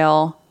to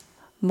scale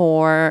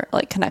more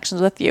like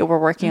connections with you. We're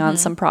working on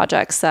some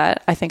projects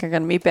that I think are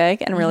going to be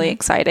big and really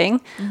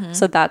exciting.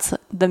 So that's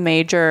the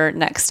major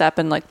next step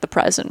in like the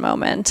present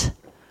moment.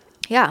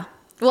 Yeah.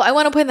 Well, I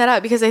want to point that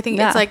out because I think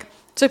it's like,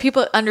 so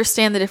people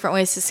understand the different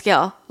ways to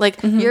scale.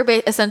 Like you're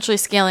essentially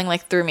scaling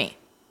like through me.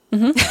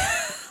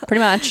 Pretty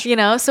much. You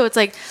know? So it's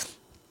like,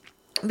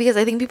 because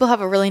I think people have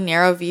a really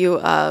narrow view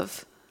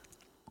of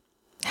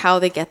how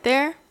they get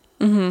there.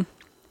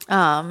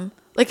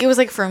 Like it was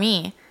like for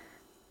me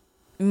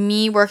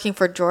working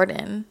for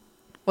Jordan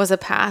was a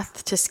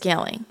path to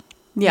scaling,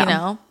 you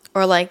know,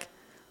 or like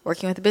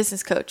working with a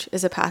business coach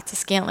is a path to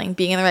scaling,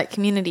 being in the right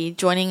community,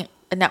 joining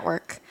a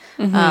network.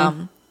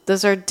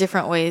 Those are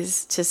different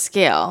ways to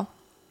scale.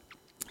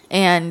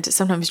 And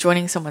sometimes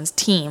joining someone's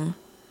team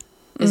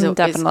is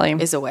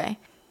a way.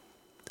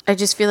 I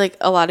just feel like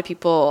a lot of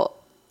people,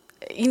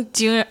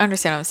 do you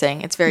understand what I'm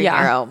saying? It's very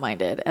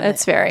narrow-minded. And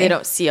it's very. They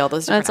don't see all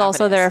those different And it's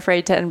also avenues. they're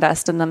afraid to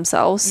invest in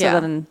themselves, so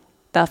then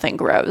nothing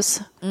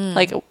grows.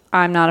 Like,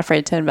 I'm not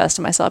afraid to invest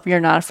in myself. You're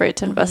not afraid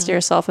to invest in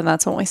yourself, and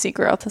that's when we see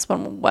growth, is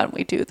when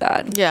we do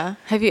that. Yeah.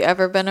 Have you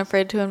ever been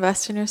afraid to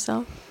invest in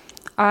yourself?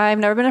 I've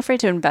never been afraid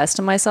to invest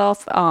in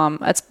myself.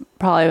 It's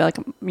probably like,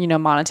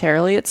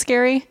 monetarily it's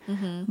scary,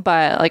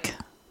 but like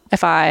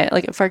if I,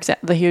 like, for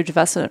example, the huge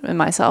investment in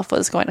myself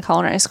was going to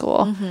culinary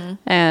school,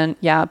 and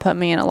it put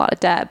me in a lot of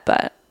debt,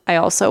 but I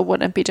also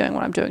wouldn't be doing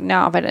what I'm doing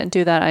now if I didn't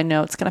do that. I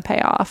know it's going to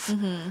pay off.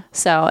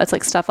 So it's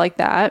like stuff like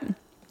that.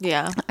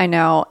 Yeah. I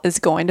know is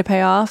going to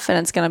pay off and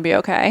it's going to be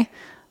okay.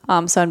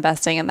 So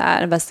investing in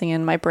that, investing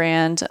in my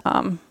brand,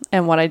 and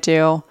what I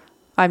do,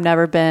 I've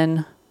never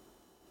been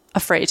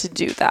afraid to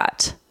do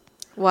that.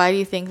 Why do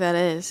you think that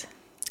is?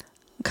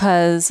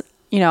 Because,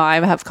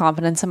 I have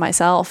confidence in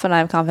myself and I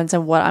have confidence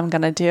in what I'm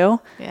going to do.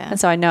 Yeah. And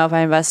so I know if I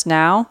invest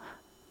now,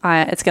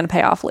 it's going to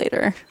pay off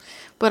later.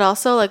 But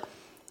also, like,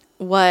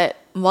 what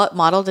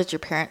model did your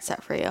parents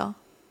set for you?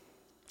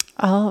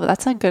 Oh,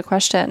 that's a good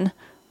question.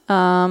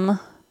 Well,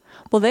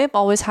 they've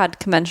always had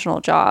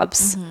conventional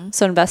jobs.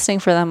 So investing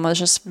for them was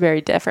just very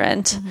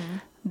different.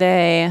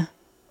 They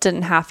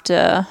didn't have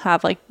to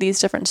have like these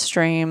different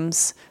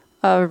streams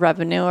of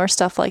revenue or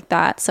stuff like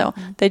that. So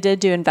they did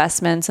do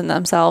investments in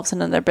themselves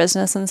and in their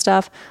business and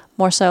stuff.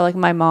 More so like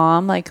my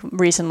mom, like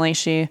recently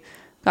she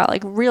got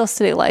like real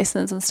estate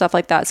license and stuff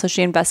like that. So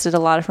she invested a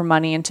lot of her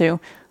money into,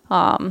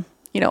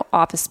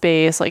 office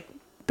space, like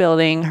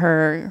building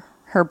her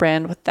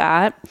brand with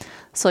that.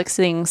 So like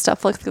seeing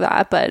stuff like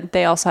that, but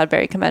they also had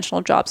very conventional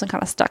jobs and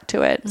kind of stuck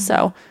to it.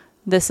 So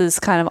this is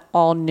kind of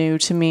all new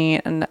to me,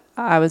 and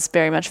I was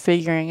very much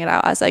figuring it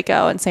out as I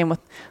go. And same with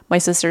my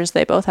sisters,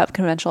 they both have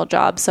conventional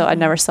jobs. So I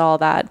never saw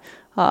that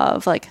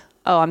of like,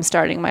 oh, I'm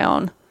starting my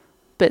own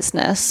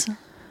business.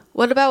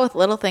 What about with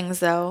little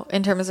things though,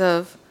 in terms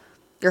of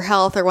your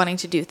health or wanting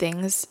to do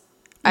things?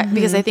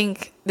 Because I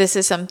think this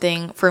is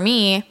something for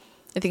me,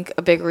 I think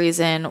a big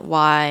reason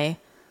why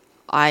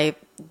I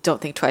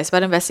don't think twice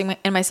about investing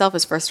in myself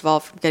is, first of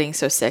all, from getting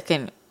so sick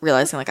and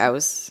realizing like I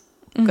was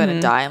going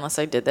to die unless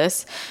I did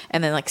this,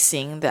 and then like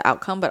seeing the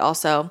outcome. But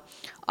also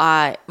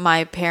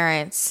my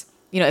parents,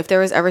 if there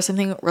was ever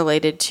something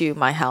related to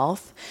my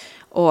health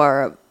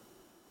or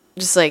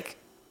just like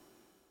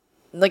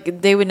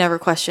they would never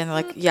question,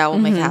 like, yeah, we'll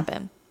make it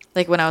happen.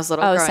 Like when I was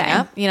little growing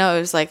up, it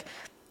was like,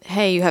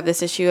 hey, you have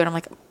this issue, and I'm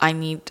like, I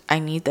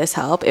need this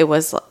help. It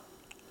was,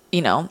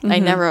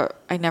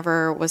 I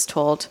never was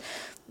told,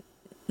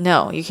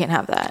 no, you can't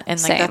have that.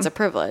 And like, that's a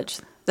privilege.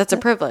 That's a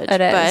privilege.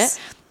 It is. But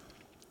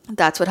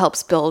that's what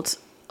helps build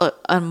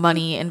a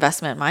money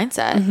investment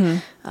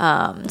mindset.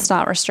 It's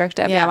not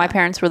restrictive. Yeah. My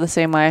parents were the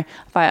same way.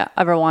 If I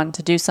ever wanted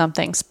to do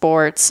something,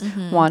 sports,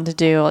 wanted to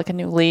do like a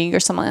new league or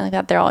something like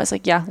that, they're always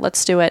like, yeah,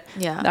 let's do it.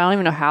 Yeah. I don't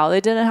even know how they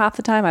did it half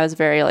the time. I was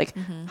very like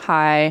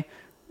high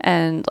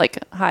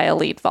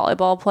elite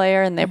volleyball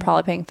player, and they're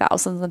probably paying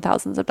thousands and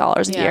thousands of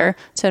dollars a year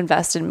to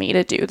invest in me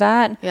to do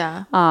that.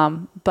 Yeah.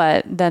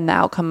 But then the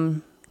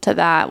outcome to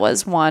that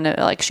was, one, it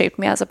like shaped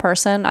me as a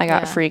person. I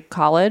got free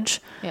college,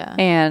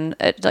 and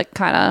it like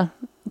kind of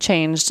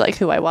changed like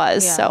who I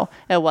was. So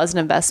it was an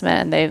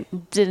investment, and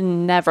they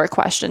never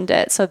questioned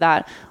it. So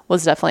that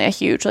was definitely a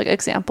huge like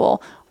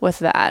example with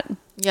that.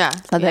 Yeah.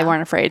 That they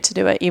weren't afraid to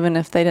do it, even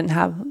if they didn't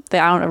have,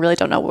 I really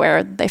don't know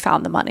where they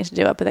found the money to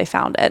do it, but they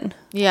found it.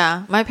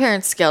 Yeah. My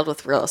parents scaled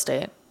with real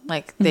estate.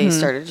 Like they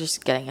started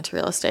just getting into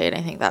real estate.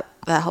 I think that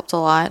helped a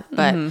lot.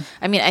 But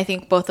I mean, I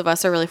think both of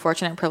us are really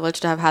fortunate and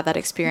privileged to have had that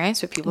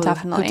experience with people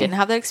who didn't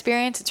have that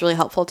experience. It's really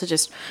helpful to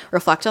just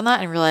reflect on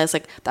that and realize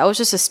like that was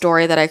just a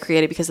story that I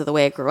created because of the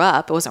way I grew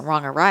up. It wasn't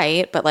wrong or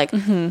right, but like,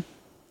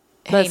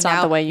 But it's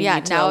not the way you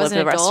need to live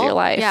the rest of your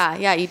life.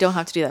 Yeah, you don't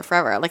have to do that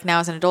forever. Like now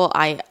as an adult,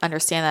 I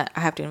understand that I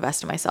have to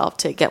invest in myself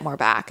to get more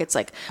back. It's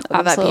like,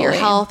 whether that be your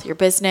health, your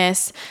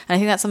business. And I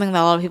think that's something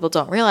that a lot of people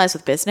don't realize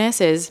with business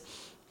is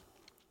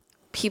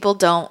people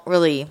don't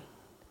really,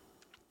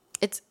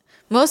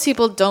 most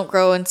people don't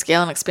grow and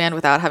scale and expand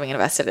without having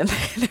invested in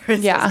their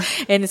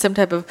business, in some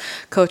type of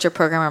coach or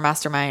program or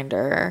mastermind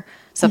or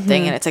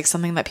something. And it's like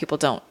something that people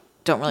don't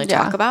really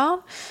talk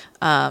about,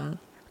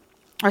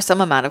 or some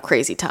amount of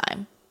crazy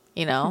time.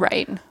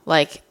 Right.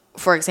 Like,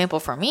 for example,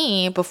 for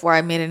me, before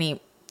I made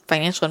any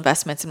financial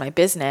investments in my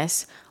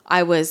business,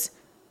 I was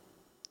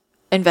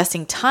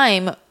investing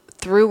time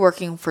through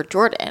working for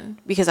Jordan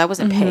because I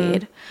wasn't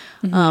paid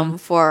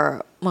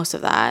for most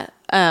of that.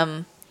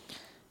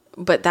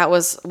 But that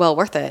was well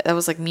worth it. That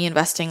was like me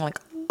investing like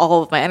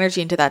all of my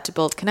energy into that to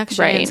build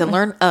connections and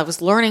learn. I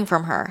was learning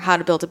from her how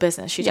to build a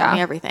business. She taught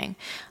me everything.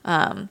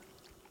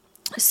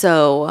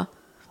 So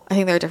I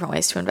think there are different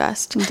ways to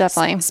invest.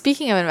 Definitely.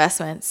 Speaking of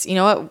investments, you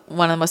know what?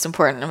 One of the most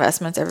important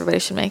investments everybody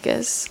should make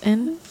is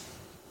in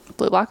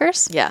Blue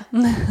blockers. Yeah.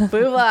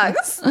 Blue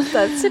blocks.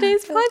 That's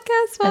today's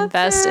podcast sponsor.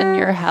 Invest in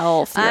your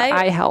health, your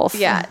eye health.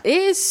 Yeah. It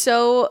is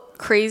so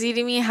crazy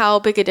to me how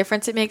big a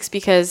difference it makes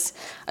because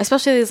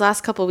especially these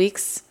last couple of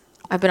weeks,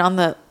 I've been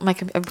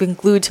I've been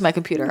glued to my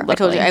computer. Literally. I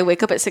told you I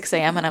wake up at 6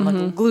 a.m. and I'm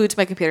like glued to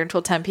my computer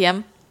until 10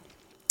 p.m.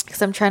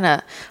 because I'm trying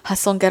to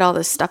hustle and get all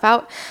this stuff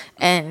out.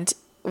 And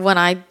when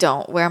I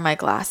don't wear my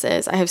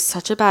glasses, I have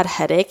such a bad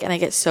headache and I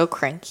get so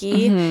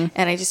cranky and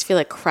I just feel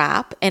like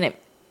crap. And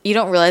you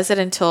don't realize it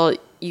until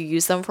you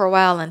use them for a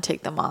while and then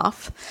take them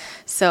off.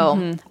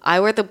 So I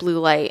wear the blue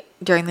light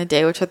during the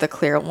day, which are the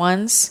clear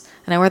ones.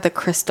 And I wear the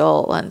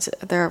crystal lenses.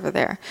 They're over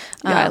there.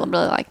 Yeah, I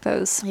really like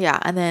those. Yeah.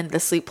 And then the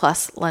Sleep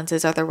Plus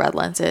lenses are the red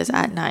lenses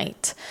at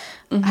night.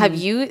 Have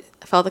you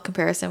felt the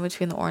comparison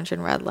between the orange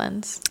and red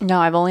lens? No,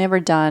 I've only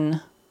ever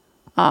done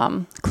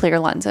clear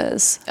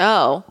lenses.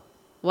 Oh,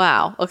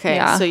 wow. Okay.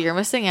 Yeah. So you're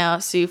missing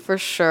out. So you for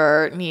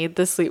sure need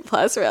the Sleep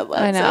Plus red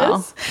lenses. I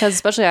know. Because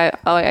especially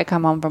I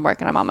come home from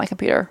work and I'm on my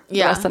computer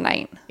the rest of the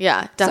night.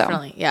 Yeah,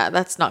 definitely. So. Yeah,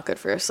 that's not good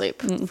for your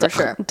sleep. For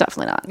sure.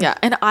 Definitely not. Yeah.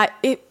 And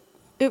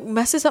it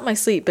messes up my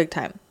sleep big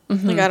time.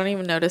 Like I don't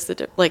even notice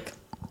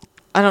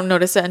I don't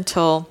notice it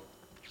until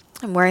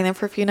I'm wearing them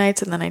for a few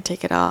nights and then I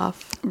take it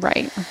off.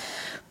 Right.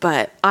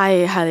 But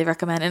I highly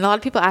recommend. And a lot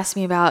of people ask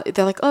me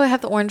they're like, oh, I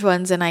have the orange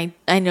ones and I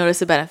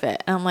notice a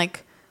benefit. And I'm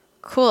like,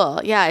 cool.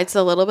 Yeah, it's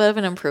a little bit of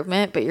an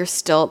improvement, but there's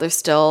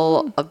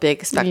still a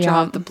big spectrum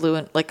of the blue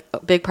and like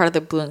a big part of the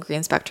blue and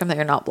green spectrum that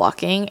you're not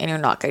blocking and you're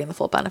not getting the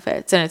full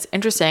benefits. And it's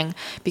interesting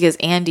because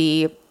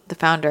Andy, the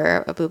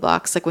founder of Blue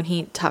Box, like when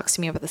he talks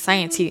to me about the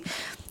science,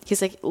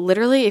 he's like,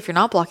 literally, if you're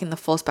not blocking the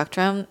full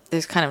spectrum,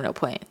 there's kind of no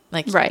point.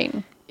 Like,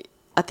 right.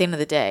 At the end of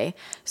the day.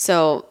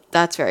 So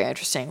that's very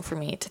interesting for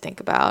me to think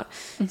about.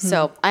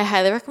 So I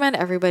highly recommend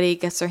everybody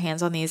gets their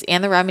hands on these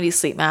and the Remedy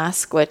sleep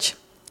mask, which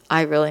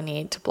I really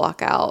need to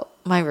block out.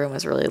 My room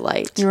is really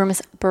light. Your room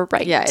is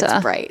bright. Yeah,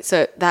 it's bright.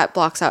 So that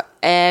blocks out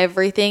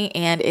everything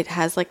and it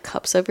has like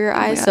cups over your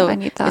eyes. So I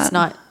need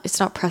that. It's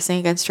not pressing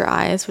against your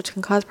eyes, which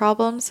can cause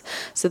problems.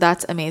 So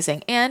that's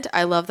amazing. And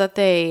I love that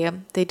they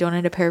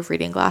donate a pair of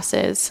reading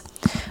glasses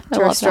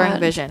to Restoring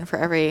Vision for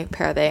every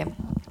pair they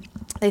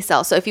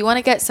sell. So if you want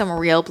to get some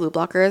real blue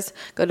blockers,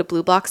 go to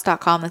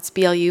bluebox.com. That's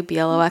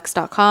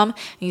BLUBLOX.com and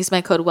use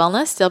my code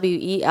wellness,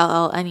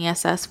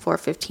 WELLNESS, for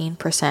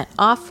 15%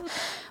 off.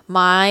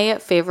 My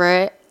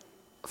favorite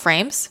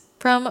frames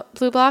from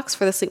Blue Box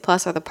for the Sleep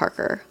Plus are the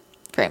Parker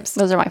frames.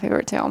 Those are my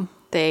favorite too.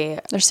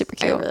 They're super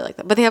cute. I really like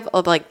them. But they have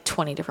like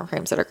 20 different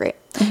frames that are great.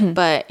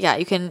 But yeah,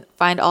 you can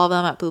find all of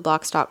them at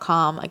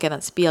bluebox.com. Again,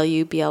 that's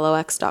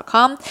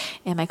BLUBLOX.com.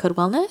 And my code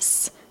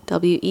wellness,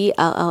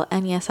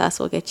 WELLNESS,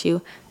 will get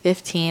you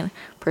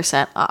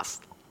 15% off.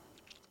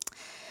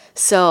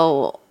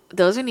 So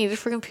those are needed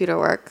for computer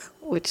work,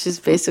 which is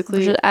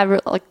basically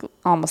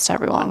almost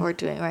everyone. What we're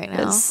doing right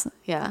now.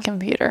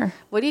 Computer.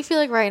 What do you feel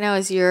like right now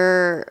is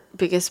your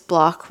biggest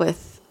block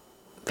with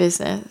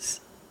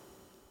business?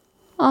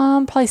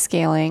 Probably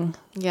scaling.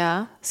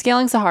 Yeah.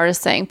 Scaling's the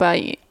hardest thing,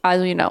 but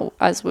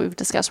as we've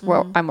discussed,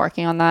 I'm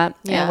working on that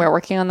and we're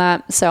working on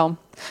that. So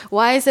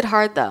why is it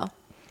hard though?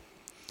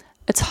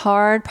 It's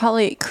hard,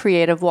 probably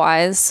creative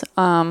wise,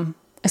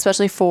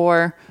 especially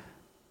for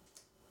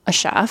a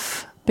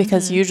chef,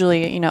 because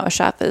usually, a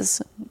chef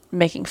is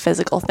making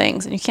physical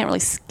things and you can't really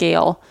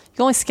scale. You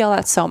can only scale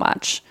that so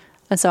much.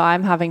 And so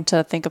I'm having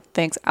to think of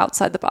things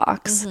outside the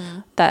box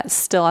that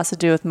still has to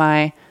do with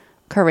my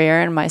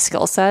career and my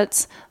skill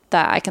sets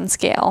that I can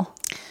scale.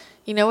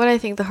 You know what I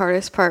think the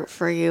hardest part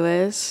for you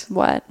is?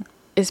 What?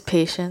 Is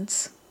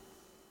patience.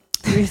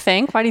 You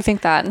think? Why do you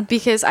think that?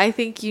 Because I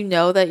think you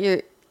know that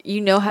you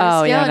know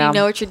how to scale and you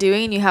know what you're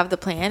doing and you have the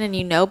plan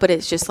and but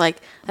it's just like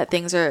that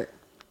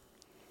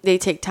they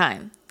take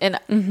time. And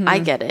I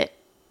get it.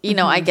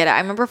 I get it. I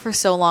remember for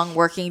so long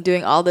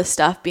doing all this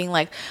stuff, being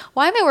like,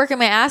 why am I working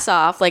my ass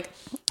off? Like,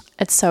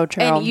 it's so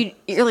true. And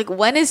you're like,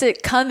 when is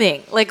it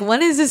coming? Like,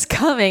 when is this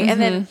coming?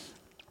 And then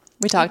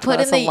we talked about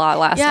this a lot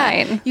last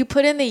night. You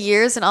put in the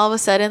years and all of a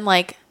sudden,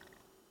 like,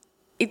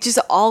 it just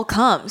all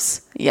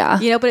comes. Yeah.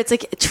 But it's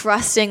like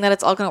trusting that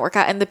it's all going to work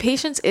out. And the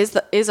patience is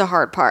a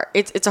hard part.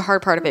 It's a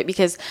hard part of it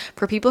because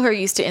for people who are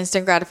used to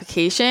instant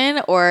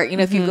gratification or,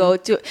 if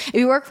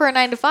you work for a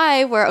 9 to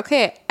 5 where,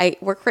 okay, I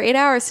work for 8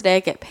 hours today, I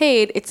get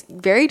paid. It's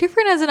very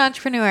different as an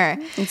entrepreneur.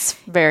 It's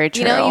very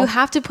true. You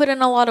have to put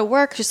in a lot of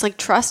work, just like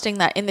trusting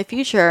that in the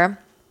future,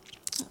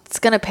 it's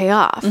going to pay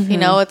off.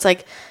 It's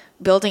like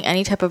building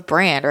any type of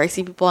brand. Or I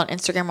see people on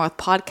Instagram with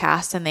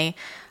podcasts and they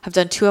have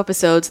done 2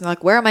 episodes and they're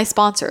like, where are my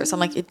sponsors? I'm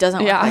like, it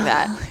doesn't work like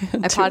that.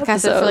 I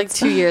podcasted for like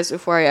 2 years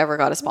before I ever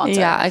got a sponsor.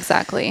 Yeah,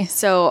 exactly.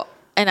 So,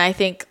 and I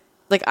think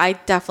like, I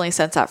definitely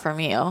sense that from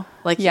you.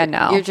 Like,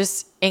 you're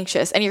just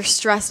anxious and you're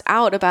stressed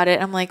out about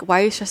it. I'm like,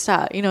 why are you stressed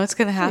out? It's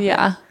going to happen.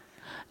 Yeah.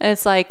 And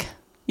it's like,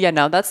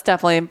 that's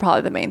definitely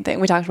probably the main thing.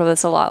 We talked about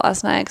this a lot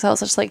last night because I was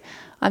just like,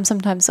 I'm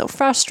sometimes so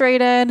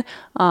frustrated.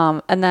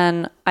 And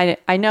then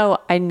I know,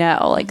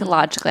 like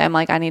logically, I'm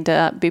like, I need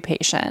to be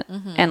patient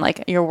and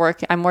like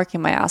I'm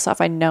working my ass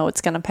off. I know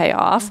it's going to pay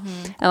off.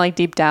 And like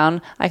deep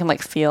down, I can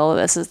like feel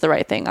this is the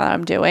right thing that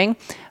I'm doing,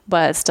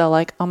 but it's still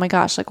like, oh my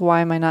gosh, like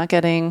why am I not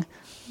getting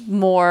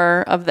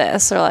more of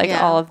this or like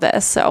all of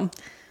this? So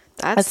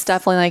it's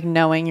definitely like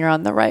knowing you're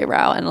on the right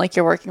route and like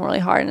you're working really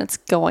hard and it's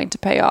going to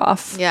pay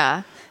off.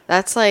 Yeah.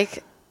 That's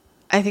like,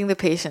 I think the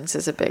patience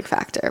is a big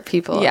factor.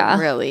 People are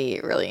really,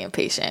 really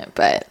impatient,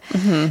 but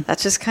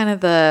that's just kind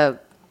of the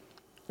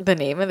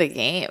name of the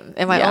game.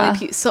 And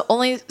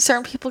only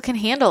certain people can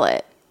handle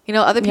it. You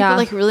know, other people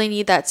like really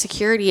need that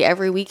security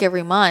every week,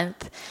 every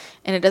month,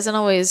 and it doesn't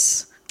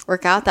always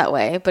work out that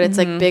way. But it's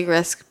like big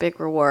risk, big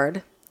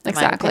reward.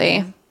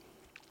 Exactly.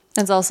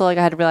 It's also like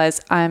I had to realize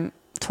I'm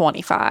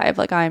 25.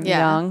 Like I'm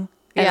young,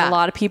 and a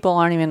lot of people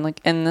aren't even like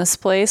in this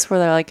place where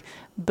they're like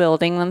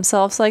building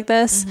themselves like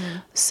this.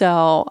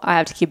 So I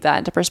have to keep that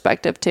into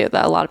perspective too,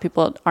 that a lot of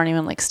people aren't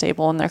even like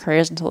stable in their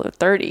careers until their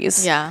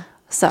 30s. Yeah.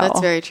 So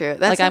that's very true.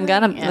 That's like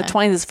the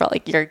 20s is for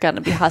like, you're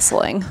gonna be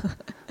hustling.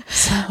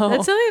 So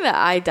that's something that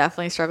I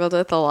definitely struggled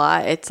with a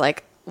lot. It's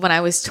like when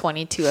I was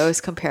 22, I was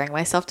comparing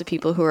myself to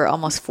people who are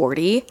almost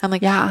 40. I'm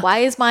like, why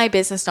is my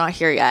business not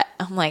here yet?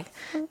 I'm like,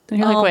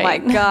 oh my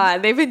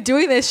God, they've been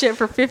doing this shit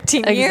for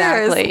 15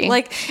 years.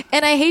 Like,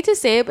 and I hate to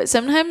say it, but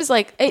sometimes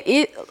like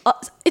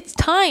it's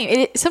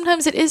time.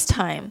 Sometimes it is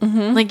time.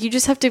 Like you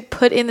just have to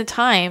put in the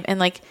time and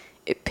like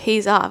it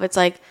pays off. It's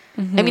like,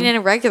 I mean, in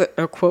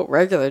a quote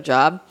regular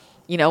job,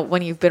 you know,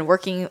 when you've been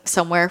working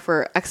somewhere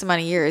for X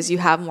amount of years, you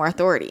have more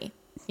authority.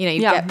 You know,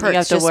 you get perks, you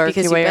have to just work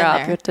because your way you've been up.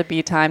 there. You have to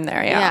be time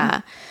there.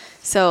 Yeah.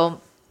 So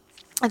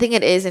I think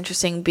it is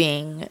interesting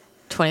being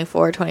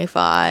 24,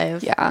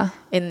 25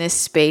 in this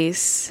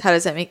space. How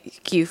does that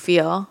make you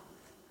feel?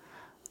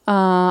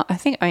 I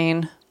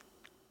mean,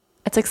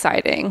 it's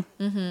exciting.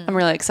 I'm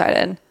really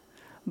excited.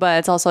 But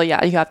it's also, you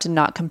have to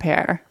not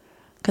compare.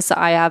 Because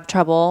I have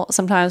trouble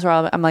sometimes where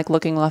I'm like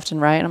looking left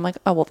and right and I'm like,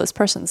 oh, well, this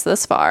person's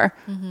this far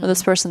or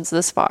this person's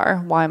this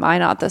far. Why am I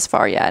not this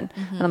far yet?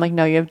 And I'm like,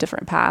 no, you have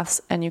different paths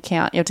and you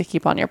have to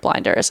keep on your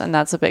blinders. And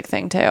that's a big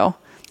thing too.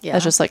 Yeah.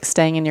 It's just like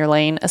staying in your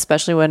lane,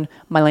 especially when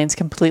my lane's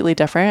completely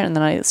different. And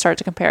then I start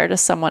to compare to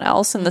someone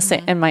else in the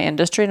same, in my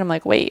industry. And I'm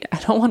like, wait, I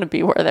don't want to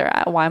be where they're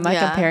at. Why am I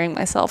comparing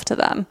myself to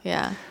them?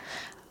 Yeah.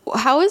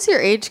 How is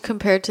your age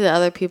compared to the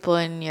other people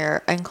in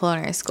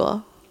culinary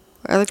school?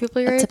 Are other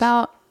people your age? It's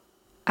about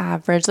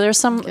average. There's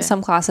some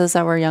classes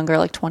that were younger,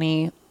 like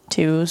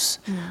 22s.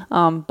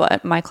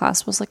 But my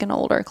class was like an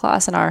older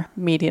class and our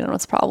median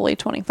was probably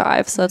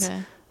 25. So it's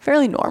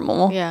fairly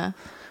normal. Yeah.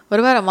 What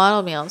about at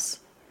Model Meals?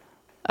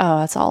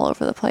 Oh, it's all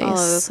over the place. All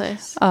over the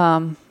place.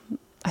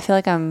 I feel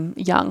like I'm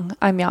young.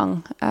 I'm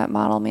young at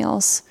Model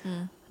Meals,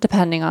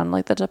 depending on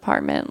like the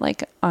department.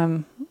 Like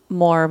I'm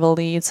more of a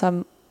lead, so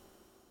I'm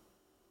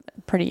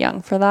pretty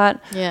young for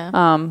that.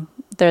 Yeah.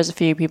 There's a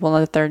few people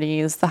in the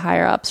 30s. The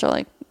higher ups are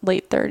like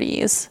late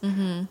 30s,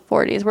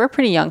 40s. We're a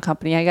pretty young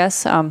company, I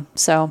guess.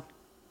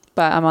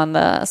 But I'm on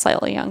the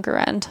slightly younger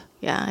end.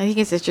 Yeah, I think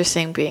it's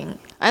interesting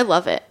I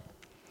love it.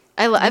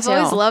 I've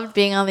always loved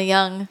being on the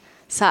young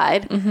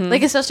side.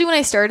 Like, especially when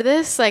I started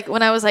this, like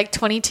when I was like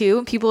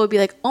 22, people would be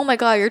like, oh my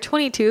God, you're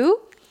 22?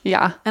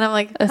 Yeah. And I'm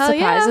like, it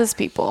surprises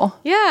people.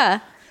 Yeah.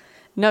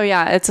 No,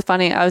 yeah, it's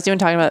funny. I was even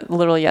talking about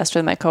literally yesterday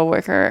with my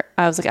coworker.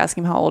 I was like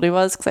asking him how old he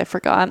was because I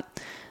forgot.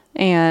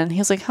 And he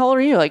was like, how old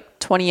are you? Like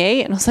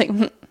 28? And I was like,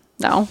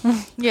 no.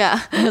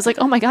 Yeah. And he was like,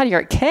 oh my God,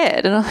 you're a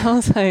kid. And I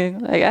was like,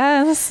 I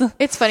guess.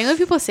 It's funny when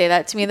people say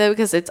that to me though,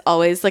 because it's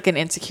always like an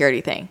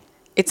insecurity thing.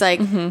 It's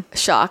like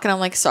shock. And I'm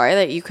like, sorry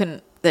that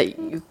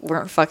you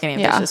weren't fucking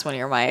ambitious when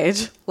you were my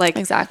age. Like,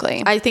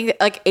 exactly. I think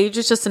like age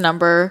is just a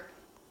number.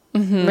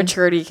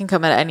 Maturity can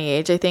come at any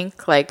age, I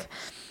think. Like,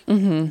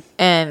 and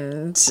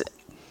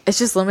it's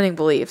just limiting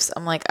beliefs.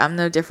 I'm like, I'm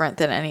no different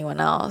than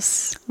anyone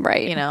else.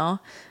 Right. You know?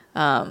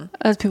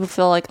 As people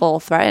feel like a little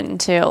threatened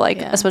too, like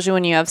especially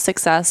when you have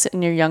success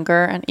and you're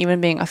younger, and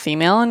even being a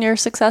female and you're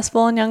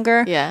successful and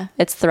younger,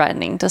 it's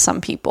threatening to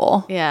some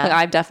people. Like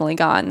I've definitely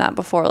gotten that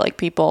before. Like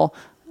people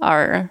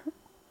are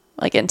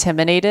like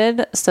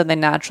intimidated, so they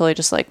naturally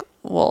just like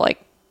will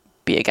like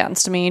be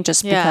against me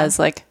just because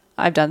like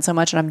I've done so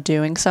much and I'm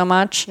doing so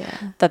much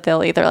that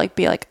they'll either like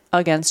be like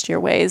against your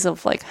ways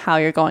of like how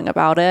you're going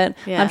about it.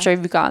 I'm sure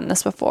you've gotten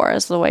this before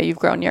as the way you've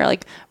grown your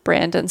like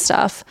brand and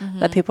stuff,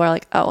 that people are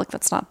like, oh, like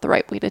that's not the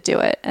right way to do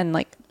it. And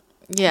like,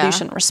 you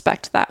shouldn't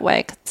respect that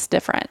way 'cause it's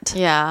different.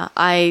 Yeah.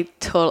 I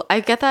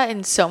get that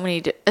in so many,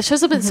 it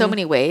shows up in so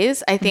many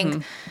ways. I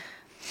think,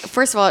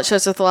 first of all, it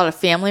shows with a lot of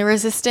family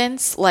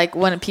resistance. Like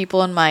when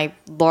people in my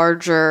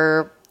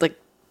larger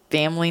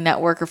family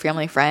network or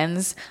family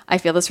friends, I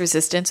feel this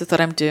resistance with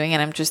what I'm doing,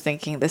 and I'm just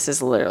thinking this is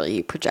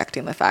literally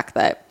projecting the fact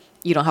that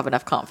you don't have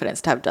enough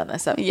confidence to have done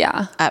this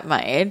at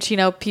my age. You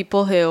know,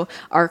 people who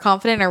are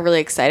confident are really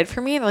excited for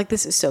me. They're like,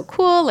 this is so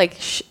cool. Like,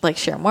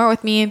 share more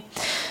with me.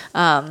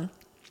 And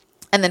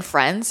then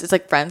friends, it's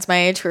like friends my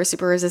age who are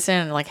super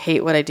resistant and like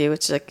hate what I do.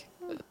 It's like,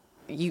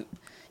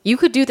 you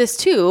could do this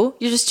too.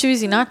 You're just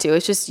choosing not to.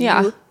 It's just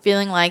you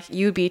feeling like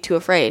you'd be too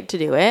afraid to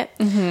do it.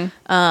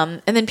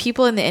 And then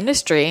people in the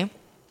industry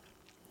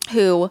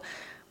who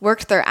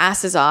worked their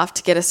asses off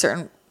to get a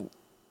certain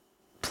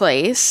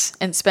place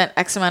and spent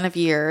X amount of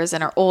years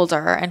and are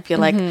older and feel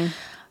like,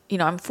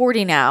 I'm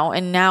 40 now,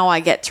 and now I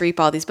get to reap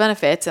all these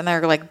benefits, and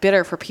they're like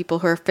bitter for people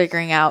who are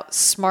figuring out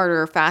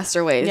smarter,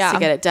 faster ways to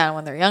get it done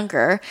when they're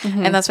younger.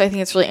 And that's why I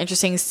think it's really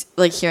interesting,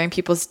 like hearing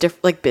people's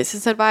like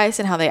business advice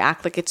and how they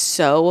act like it's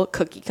so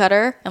cookie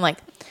cutter and like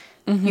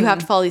you have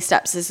to follow these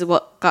steps. This is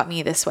what got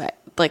me this way,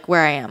 like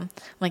where I am. I'm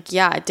like,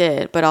 yeah, it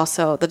did, but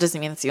also that doesn't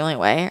mean it's the only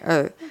way,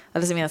 or that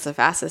doesn't mean it's the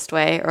fastest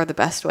way or the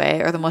best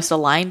way or the most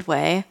aligned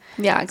way.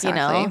 Yeah,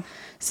 exactly.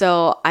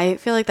 So I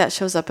feel like that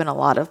shows up in a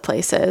lot of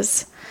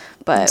places.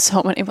 But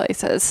so many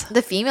places.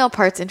 The female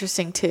part's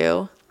interesting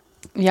too.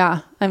 Yeah.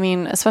 I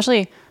mean,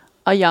 especially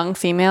a young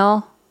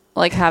female,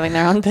 like having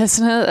their own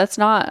business, that's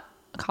not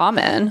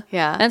common.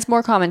 Yeah. And it's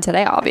more common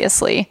today,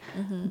 obviously.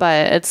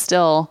 But it's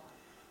still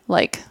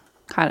like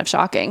kind of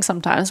shocking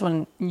sometimes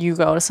when you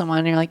go to someone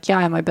and you're like, yeah,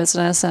 I have my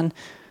business and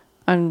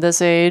I'm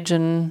this age,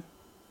 and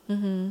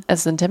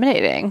it's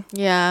intimidating.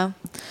 Yeah.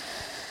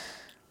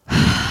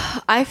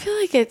 I feel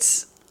like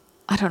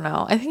I don't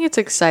know. I think it's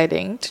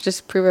exciting to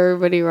just prove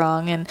everybody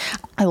wrong. And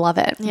I love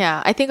it.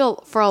 Yeah. I think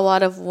for a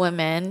lot of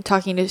women,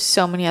 talking to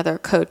so many other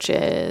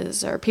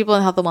coaches or people in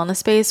the health and wellness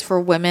space,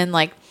 for women,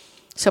 like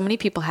so many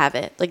people have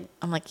it. Like,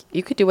 I'm like,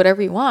 you could do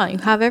whatever you want. You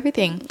have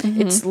everything.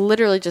 It's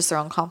literally just their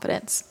own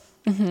confidence.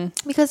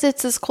 Because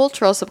it's this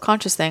cultural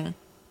subconscious thing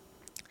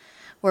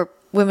where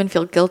women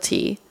feel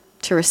guilty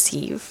to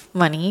receive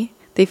money.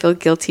 They feel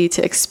guilty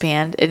to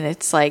expand, and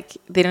it's like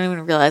they don't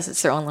even realize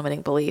it's their own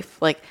limiting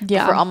belief. Like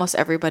for almost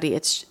everybody,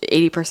 it's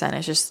 80%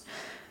 is just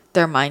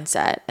their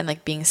mindset and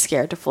like being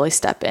scared to fully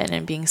step in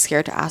and being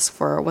scared to ask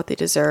for what they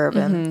deserve.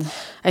 And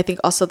I think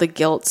also the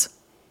guilt,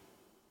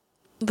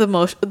 the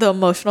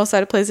emotional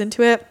side plays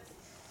into it.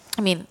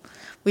 I mean,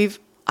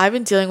 I've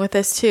been dealing with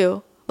this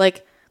too.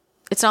 Like,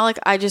 it's not like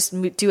I just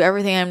do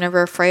everything. I'm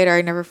never afraid, or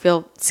I never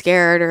feel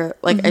scared, or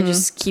like I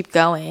just keep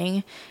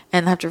going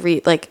and have to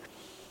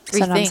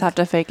sometimes have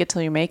to fake it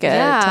till you make it.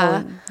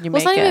 Yeah. Till you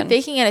it's not even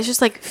faking it. It's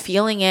just like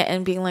feeling it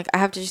and being like, I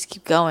have to just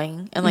keep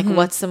going. And like,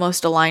 what's the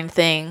most aligned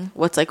thing?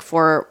 What's like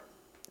for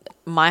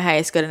my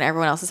highest good and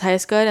everyone else's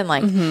highest good? And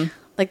like,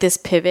 like this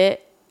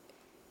pivot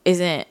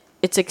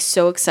it's like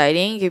so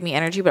exciting, give me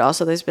energy, but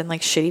also there's been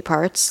like shitty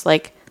parts.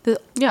 Like,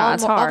 it's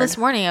hard. All this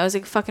morning I was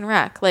like fucking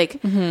wreck.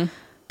 Like,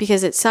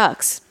 because it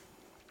sucks.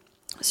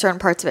 Certain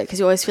parts of it. Cause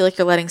you always feel like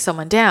you're letting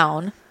someone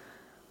down,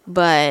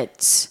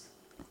 but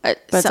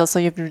it's also,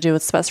 you have to do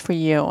what's best for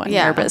you and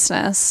your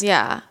business.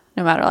 Yeah.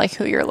 No matter like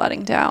who you're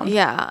letting down.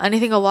 Yeah. And I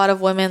think a lot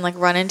of women like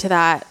run into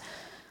that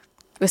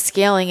with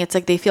scaling. It's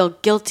like they feel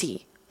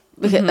guilty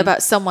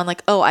about someone,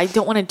 like, oh, I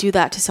don't want to do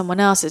that to someone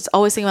else. It's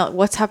always thinking about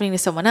what's happening to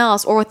someone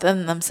else or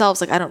within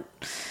themselves. Like,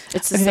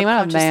 it's the think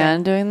about a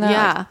man doing that.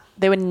 Yeah. Like,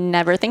 they would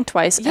never think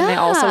twice. Yeah. And they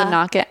also would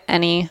not get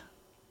any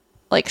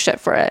like shit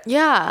for it.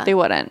 Yeah. They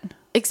wouldn't.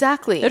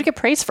 Exactly. They would get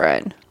praise for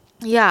it.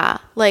 Yeah.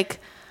 Like,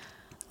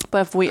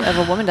 but if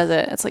a woman does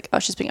it, it's like, oh,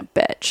 she's being a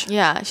bitch.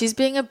 Yeah, she's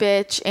being a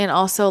bitch. And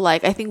also,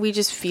 like, I think we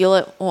just feel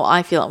it. Well,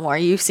 I feel it more.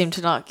 You seem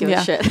to not give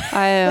a shit.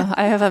 I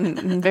have a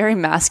very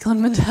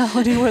masculine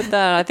mentality with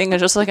that. I think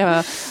it's just like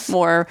a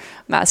more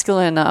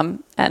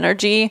masculine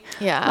energy.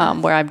 Yeah.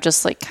 Where I'm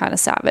just like kind of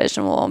savage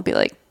and will be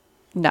like,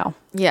 no.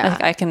 Yeah.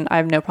 Like, I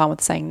have no problem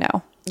with saying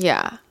no.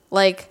 Yeah.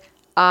 Like,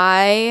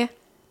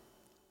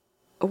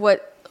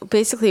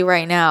 basically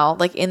right now,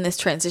 like in this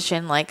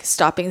transition, like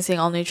stopping seeing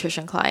all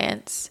nutrition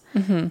clients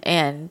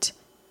and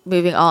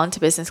moving all into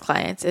business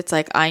clients, it's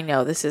like, I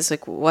know this is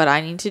like what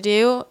I need to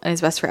do and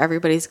it's best for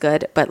everybody's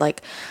good. But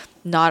like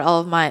none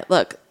of my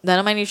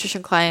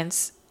nutrition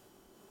clients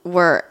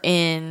were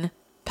in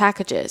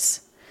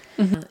packages.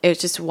 It was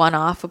just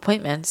one-off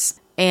appointments.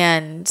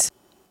 And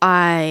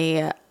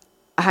I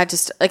had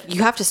to,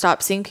 you have to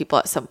stop seeing people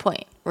at some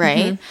point.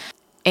 Right.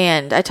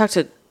 And I talked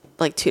to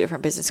like 2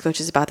 different business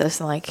coaches about this,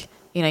 and like,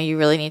 you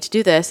really need to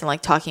do this, and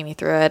like talking me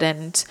through it,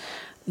 and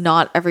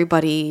not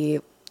everybody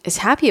is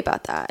happy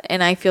about that.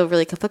 And I feel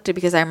really conflicted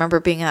because I remember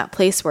being in that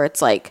place where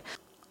it's like,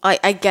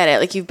 I get it.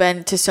 Like, you've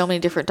been to so many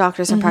different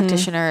doctors and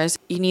practitioners.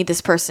 You need this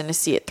person to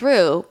see it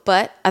through.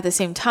 But at the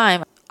same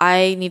time,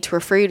 I need to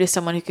refer you to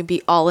someone who can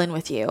be all in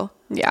with you.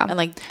 Yeah. And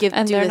like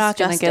they're not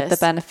going to get the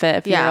benefit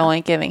if you're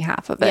only giving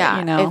half of it,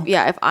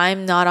 If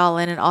I'm not all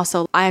in, and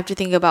also I have to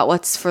think about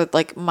what's for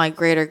like my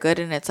greater good.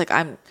 And it's like,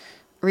 I'm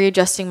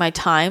readjusting my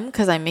time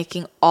because I'm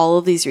making all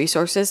of these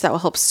resources that will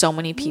help so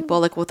many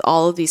people. Like with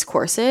all of these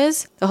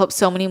courses, they'll help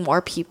so many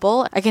more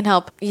people. I can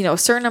help, a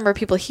certain number of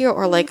people here,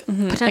 or like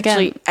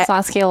potentially. Again, it's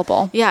not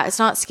scalable. Yeah, it's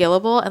not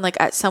scalable. And like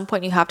at some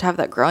point you have to have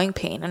that growing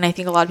pain. And I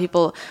think a lot of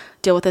people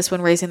deal with this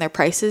when raising their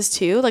prices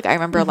too. Like I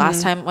remember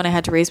last time when I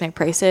had to raise my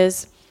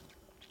prices,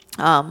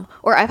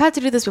 or I've had to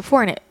do this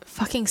before and it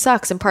fucking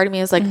sucks. And part of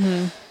me is like,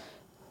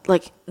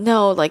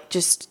 no, like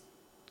just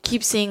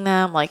keep seeing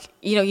them. Like,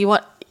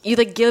 you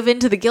like give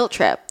into the guilt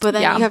trip, but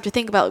then you have to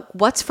think about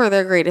what's for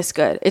their greatest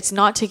good. It's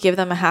not to give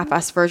them a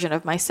half-assed version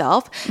of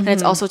myself. And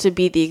it's also to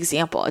be the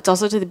example. It's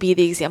also to be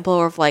the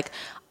example of like,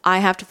 I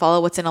have to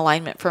follow what's in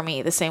alignment for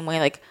me the same way,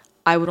 like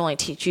I would only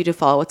teach you to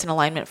follow what's in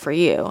alignment for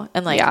you.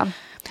 And like,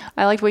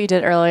 I liked what you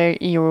did earlier.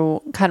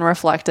 You kind of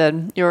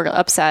reflected, you were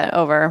upset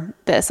over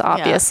this,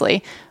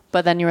 obviously,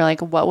 But then you were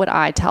like, what would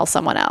I tell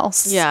someone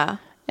else? Yeah.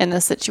 In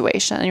this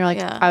situation? And you're like,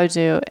 Yeah. I would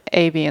do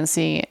A, B, and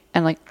C.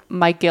 And like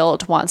my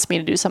guilt wants me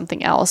to do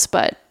something else,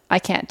 but I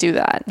can't do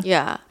that.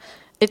 Yeah.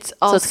 It's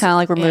also, So it's kind of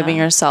like removing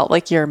yourself,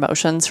 like your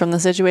emotions from the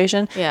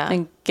situation,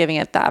 and giving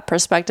it that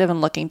perspective and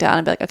looking down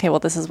and be like, okay,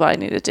 well, this is what I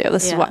need to do.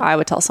 This is what I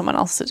would tell someone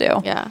else to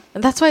do. Yeah.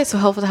 And that's why it's so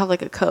helpful to have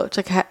like a coach,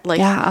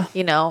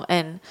 you know,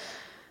 and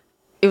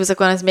it was like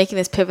when I was making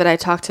this pivot, I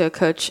talked to a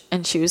coach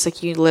and she was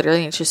like, you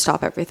literally need to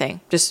stop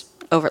everything. Just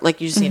over,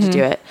 like, you just need to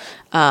do it.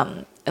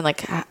 And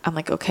like, I'm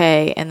like,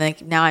 okay. And then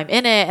now I'm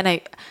in it. And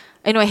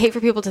I know I hate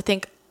for people to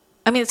think,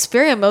 I mean, it's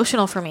very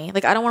emotional for me.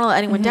 Like, I don't want to let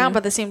anyone down, but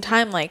at the same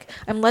time, like,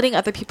 I'm letting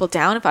other people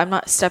down if I'm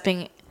not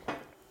stepping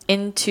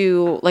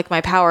into like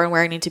my power and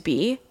where I need to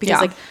be, because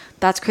like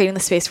that's creating the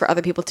space for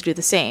other people to do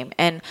the same.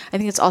 And I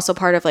think it's also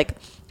part of like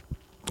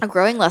a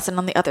growing lesson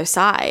on the other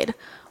side,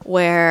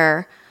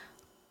 where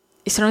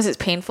sometimes it's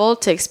painful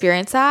to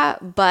experience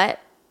that, but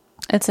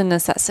it's a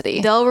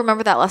necessity. They'll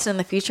remember that lesson in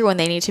the future when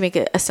they need to make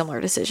a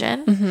similar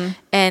decision.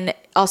 And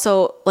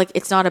also, like,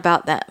 it's not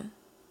about them.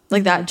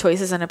 Like, that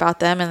choice isn't about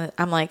them. And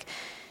I'm like,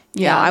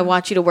 you know, I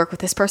want you to work with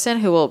this person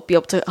who will be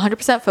able to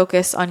 100%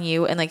 focus on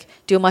you and like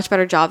do a much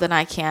better job than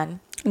I can.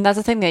 And that's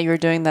the thing that you were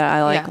doing that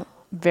I like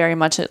very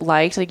much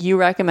liked. Like, you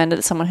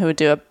recommended someone who would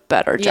do a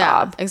better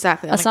job.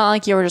 Exactly. It's not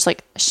like you were just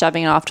like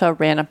shoving it off to a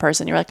random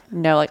person. You're like,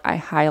 no, like, I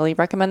highly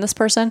recommend this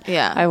person.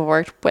 Yeah. I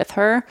worked with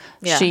her.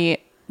 Yeah. She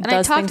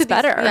does things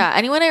better. Yeah.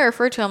 Anyone I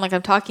refer to, I'm like,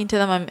 I'm talking to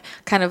them. I'm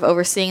kind of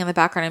overseeing in the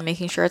background and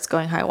making sure it's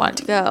going how I want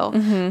it to go.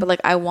 But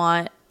like, I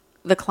want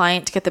the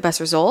client to get the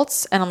best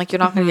results. And I'm like, you're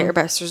not going to get your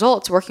best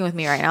results working with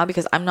me right now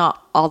because I'm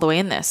not all the way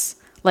in this.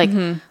 Like,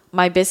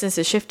 my business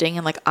is shifting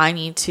and like, I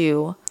need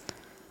to.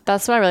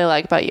 That's what I really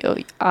like about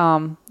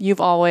you.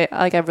 You've always,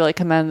 like, I really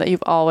commend that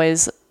you've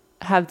always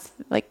have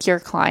like your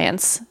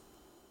clients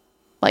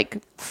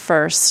like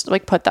first,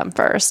 like put them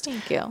first.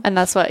 Thank you. And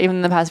that's what, even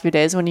in the past few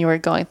days when you were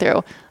going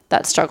through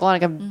that struggle, and I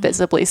can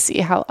visibly see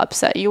how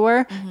upset you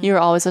were. You were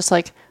always just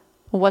like,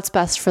 what's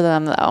best for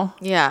them though?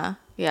 Yeah.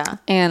 Yeah.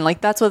 And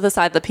like, that's what the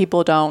side that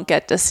people don't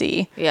get to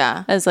see.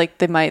 Yeah. As like,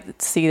 they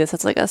might see this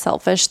as like a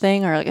selfish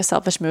thing or like a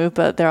selfish move,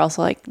 but they're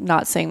also like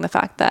not seeing the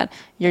fact that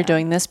you're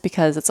doing this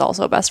because it's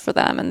also best for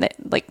them. And they,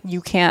 like,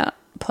 you can't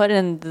put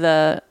in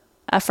the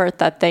effort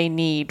that they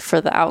need for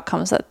the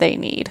outcomes that they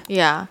need.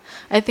 Yeah.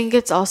 I think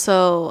it's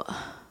also,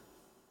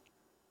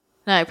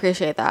 no, I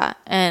appreciate that.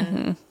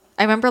 And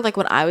I remember like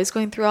when I was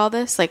going through all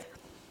this, like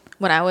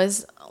when I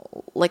was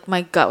like,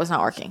 my gut was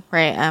not working,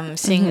 right? I'm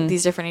seeing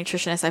these different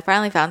nutritionists. I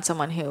finally found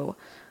someone who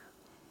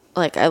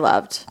like I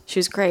loved. She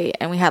was great.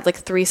 And we had like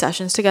 3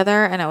 sessions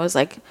together and I was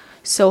like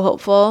so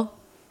hopeful.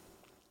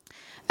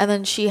 And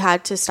then she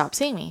had to stop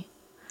seeing me.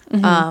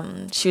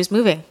 She was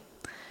moving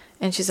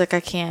and she's like,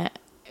 I can't,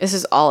 this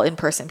is all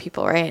in-person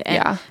people, right?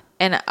 And,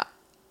 and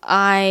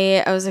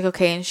I was like,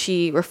 okay. And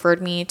she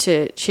referred me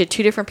to, she had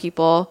 2 different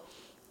people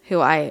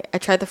who I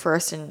tried the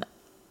first and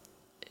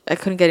I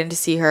couldn't get in to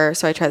see her.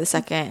 So I tried the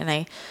second and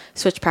I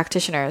switched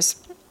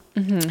practitioners.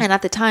 And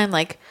at the time,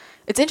 like,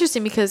 it's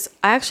interesting because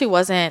I actually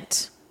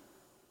wasn't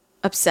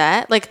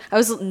upset. Like, I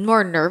was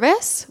more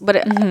nervous, but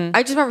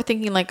I just remember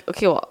thinking like,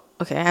 okay,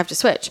 I have to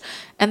switch.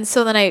 And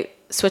so then I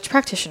switched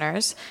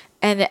practitioners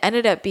and it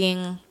ended up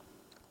being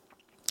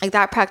like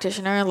that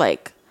practitioner,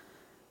 like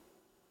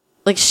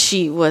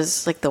she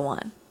was like the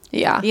one.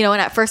 Yeah. You know,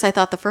 and at first I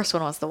thought the first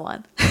one was the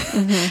one.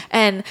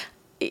 And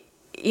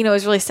you know, it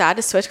was really sad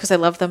to switch because I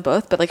loved them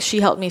both, but like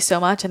she helped me so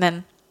much. And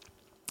then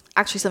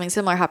actually something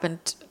similar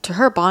happened to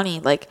her,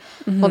 Bonnie, like,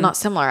 well, not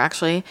similar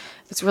actually.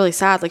 It's really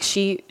sad. Like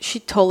she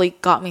totally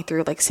got me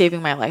through like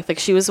saving my life. Like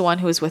she was the one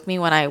who was with me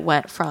when I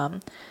went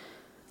from,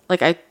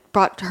 like, I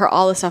brought her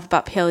all the stuff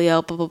about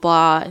paleo, blah, blah,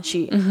 blah.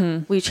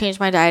 And we changed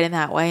my diet in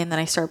that way. And then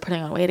I started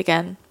putting on weight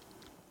again.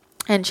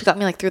 And she got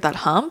me like through that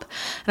hump.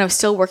 And I was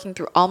still working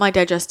through all my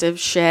digestive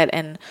shit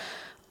and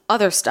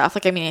other stuff.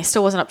 Like, I mean, I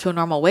still wasn't up to a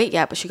normal weight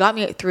yet, but she got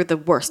me through the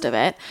worst of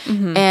it.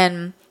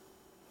 And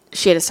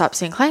she had to stop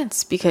seeing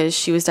clients because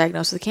she was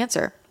diagnosed with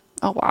cancer.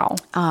 Oh, wow.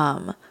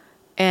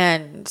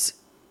 And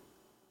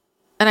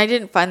I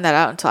didn't find that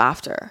out until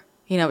after,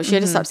 you know, but she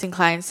had to stop seeing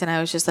clients. And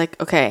I was just like,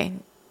 okay,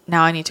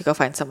 now I need to go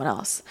find someone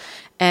else.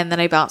 And then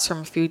I bounced from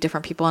a few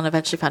different people and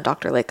eventually found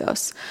Dr.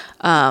 Lakos.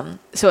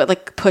 So it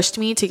like pushed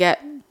me to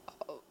get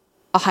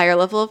a higher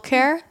level of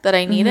care that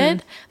I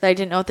needed that I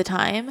didn't know at the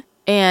time.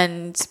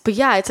 But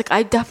yeah, it's like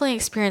I definitely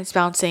experienced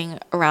bouncing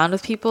around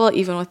with people,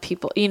 even with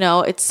people, you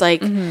know, it's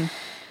like,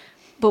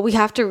 but we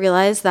have to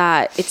realize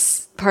that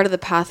it's part of the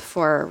path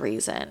for a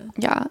reason.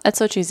 Yeah, it's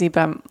so cheesy,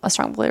 but I'm a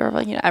strong believer of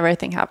like, you know,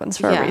 everything happens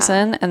for a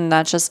reason, and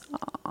that's just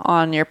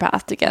on your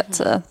path to get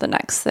to the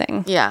next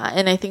thing. Yeah,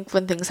 and I think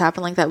when things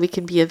happen like that, we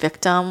can be a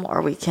victim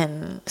or we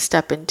can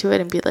step into it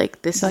and be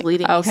like, this is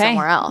leading me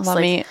somewhere else.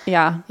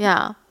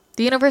 Yeah.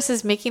 The universe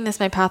is making this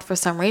my path for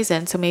some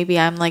reason, so maybe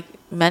I'm like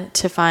meant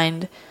to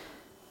find,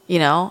 you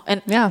know,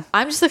 and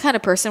I'm just the kind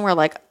of person where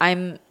like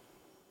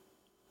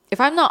if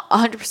I'm not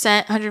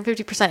 100%,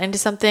 150% into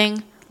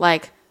something,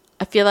 like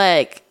I feel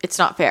like it's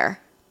not fair.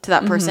 to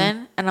that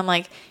person. And I'm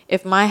like,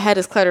 if my head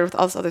is cluttered with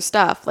all this other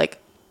stuff, like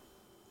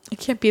I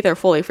can't be there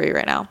fully for you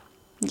right now.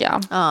 Yeah.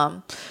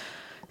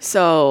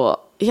 So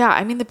yeah,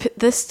 I mean,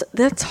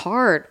 that's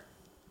hard.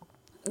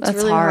 It's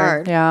really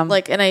hard. Yeah.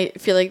 Like, and I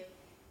feel like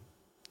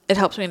it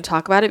helps me to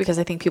talk about it because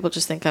I think people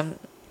just think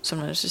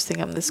sometimes just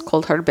think I'm this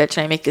cold-hearted bitch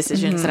and I make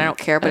decisions and I don't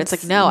care. But it's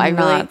like, no, I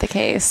really not the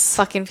case.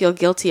 fucking feel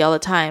guilty all the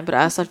time. But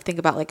I also have to think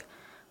about like,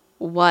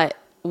 what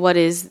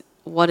is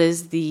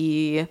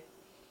the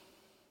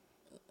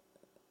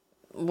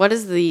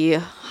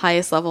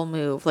highest level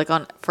move like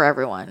for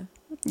everyone?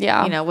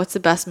 Yeah. You know, what's the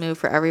best move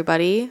for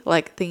everybody?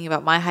 Like thinking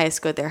about my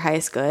highest good, their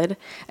highest good.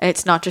 And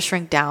it's not to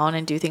shrink down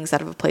and do things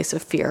out of a place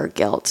of fear or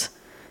guilt.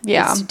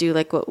 Yeah. It's to do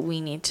like what we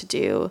need to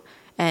do.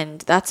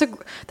 And that's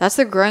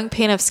the growing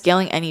pain of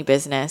scaling any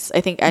business. I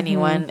think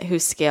anyone who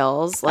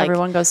scales, like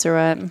everyone goes through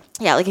it.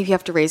 Yeah, like if you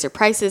have to raise your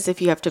prices,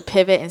 if you have to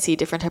pivot and see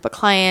different type of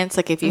clients,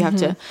 like if you have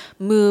to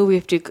move,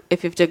 if you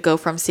have to go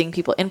from seeing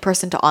people in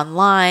person to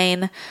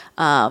online,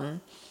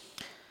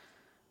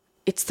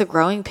 it's the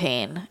growing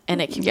pain,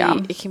 and it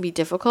can be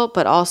difficult,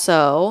 but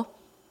also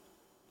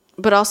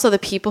the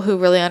people who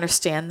really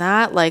understand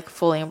that like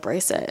fully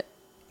embrace it.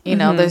 You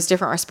know, there's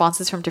different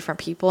responses from different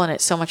people, and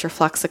it so much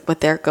reflects like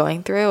what they're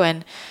going through.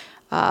 And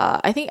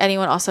I think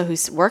anyone also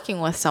who's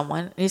working with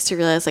someone needs to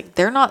realize like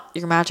they're not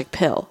your magic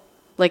pill.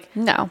 Like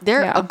no,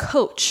 they're a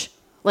coach.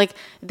 Like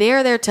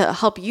they're there to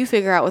help you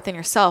figure out within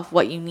yourself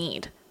what you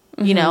need.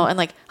 You know, and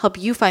like help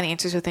you find the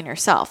answers within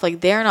yourself.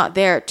 Like they're not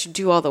there to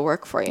do all the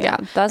work for you. Yeah,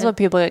 that's what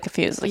people get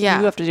confused. Like you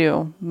have to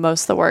do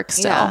most of the work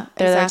still. Yeah,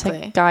 they're there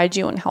to guide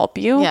you and help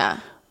you. Yeah.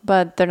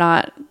 But they're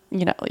not,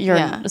 you know,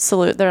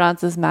 they're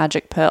not this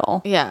magic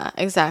pill. Yeah,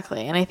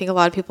 exactly. And I think a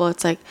lot of people,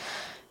 it's like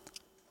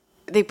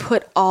they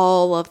put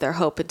all of their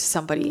hope into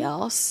somebody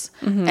else.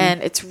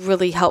 And it's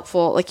really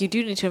helpful. Like you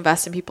do need to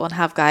invest in people and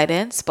have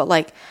guidance, but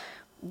like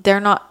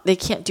they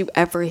can't do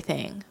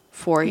everything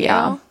for you.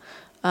 Yeah.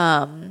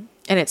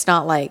 And it's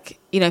not like,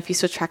 you know, if you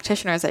switch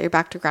practitioners that you're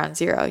back to ground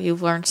zero,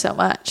 you've learned so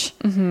much,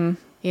 you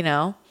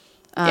know?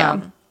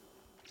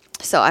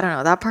 So I don't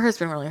know. That part has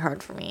been really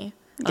hard for me.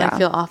 Yeah. I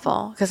feel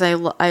awful because I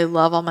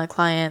love all my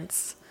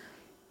clients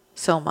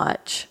so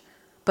much,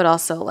 but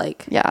also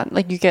like,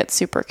 like you get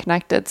super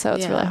connected. So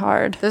it's really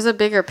hard. There's a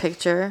bigger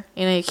picture,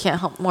 you know, you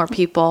can't help more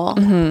people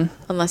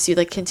unless you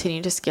like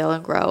continue to scale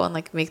and grow and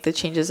like make the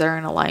changes that are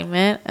in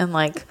alignment. And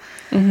like,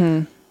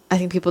 I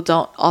think people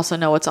don't also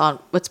know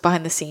what's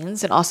behind the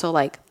scenes. And also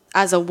like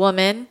as a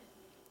woman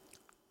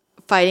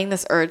fighting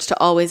this urge to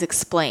always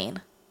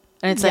explain.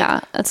 And it's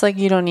it's like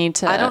you don't need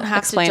to I don't have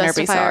explain to or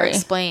be justify sorry. or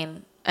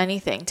explain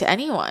anything to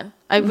anyone.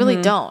 I really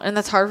don't. And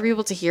that's hard for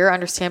people to hear,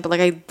 understand, but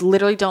like I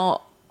literally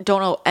don't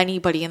owe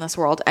anybody in this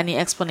world any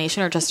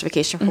explanation or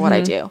justification for what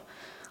I do.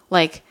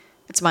 Like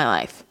it's my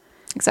life.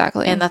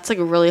 Exactly. And that's like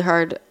really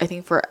hard, I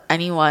think, for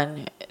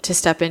anyone to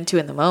step into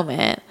in the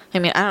moment. I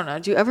mean, I don't know.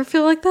 Do you ever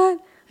feel like that?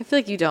 I feel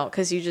like you don't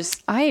because you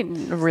just... I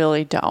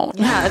really don't.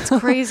 Yeah, it's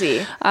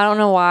crazy. I don't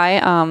know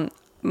why.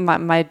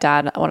 My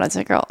dad, when I was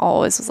a girl,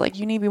 always was like,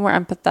 you need to be more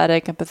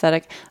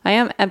empathetic. I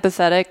am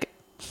empathetic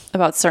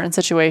about certain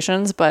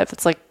situations, but if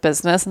it's like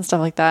business and stuff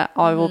like that,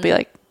 I will be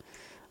like,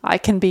 I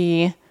can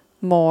be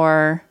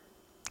more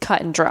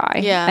cut and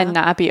dry and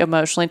not be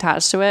emotionally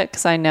attached to it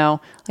because I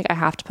know like I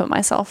have to put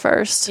myself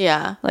first.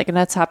 Yeah. Like, and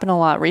that's happened a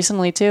lot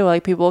recently too.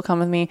 Like people will come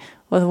with me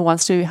with who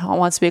wants to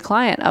be a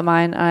client of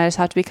mine, and I just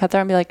have to be cut there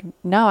and be like,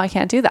 no, I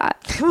can't do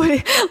that.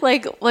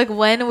 like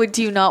when would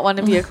you not want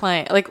to be a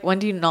client? Like when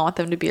do you not want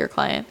them to be your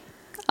client?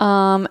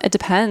 It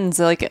depends.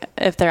 Like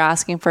if they're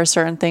asking for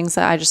certain things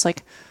that I just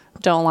like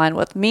don't align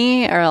with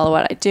me or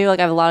what I do. Like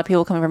I have a lot of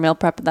people coming from meal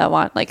prep that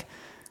want like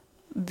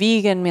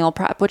vegan meal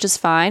prep, which is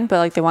fine, but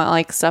like they want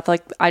like stuff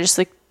like I just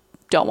like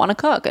don't want to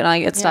cook and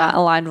like it's not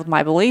aligned with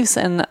my beliefs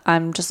and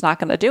I'm just not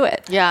going to do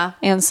it. Yeah.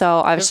 And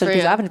so I've stood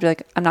through that and be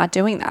like, I'm not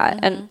doing that.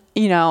 And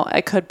you know,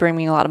 it could bring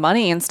me a lot of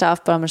money and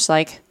stuff, but I'm just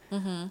like,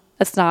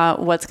 it's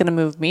not what's going to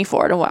move me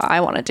forward and what I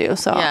want to do.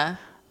 So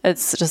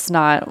it's just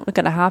not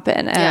going to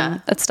happen.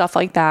 And it's stuff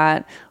like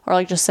that. Or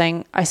like just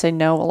saying, I say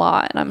no a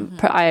lot and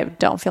I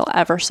don't feel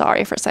ever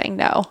sorry for saying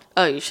no.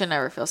 Oh, you should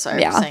never feel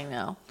sorry for saying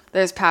no.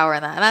 There's power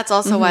in that. And that's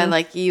also why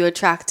like you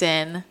attract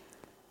in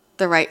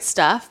the right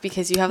stuff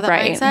because you have that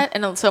mindset.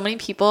 And so many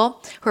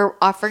people who are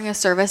offering a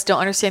service don't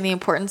understand the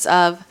importance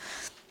of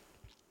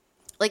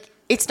like,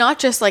 it's not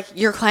just like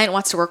your client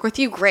wants to work with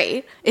you.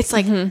 Great. It's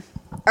like,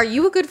 are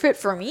you a good fit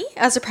for me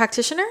as a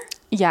practitioner?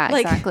 Yeah,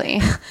 like, exactly.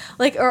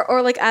 Like,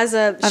 or like as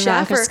a I'm chef.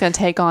 not just going to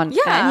take on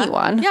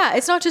anyone. Yeah.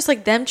 It's not just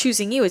like them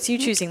choosing you. It's you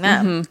choosing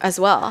them as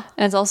well.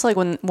 And it's also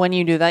like when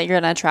you do that, you're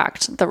going to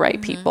attract the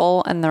right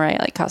people and the right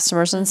like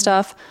customers and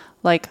stuff.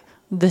 Like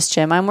this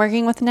gym I'm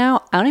working with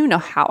now, I don't even know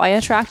how I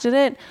attracted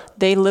it.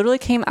 They literally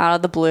came out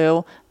of the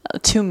blue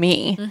to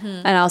me.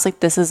 And I was like,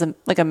 this is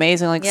like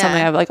amazing. Like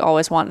something I've like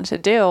always wanted to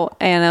do.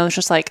 And it was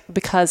just like,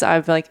 because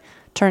I've like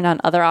turned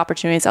on other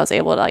opportunities, I was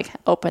able to like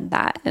open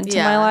that into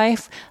my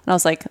life. And I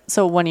was like,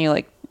 so when you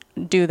like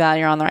do that,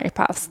 you're on the right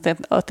path.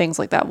 Things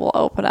like that will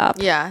open up.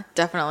 Yeah,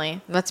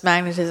 definitely. That's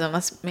magnetism.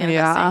 That's manifesting.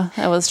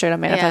 Yeah, it was straight up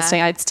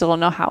manifesting. I still don't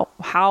know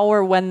how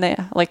or when they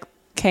like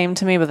came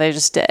to me, but they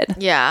just did.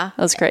 Yeah.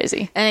 That was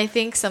crazy. And I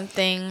think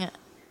something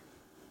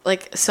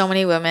like so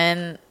many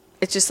women,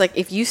 it's just like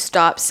if you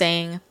stop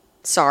saying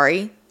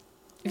sorry,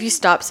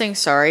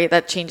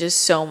 that changes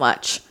so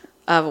much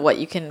of what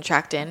you can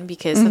attract in.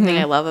 Because something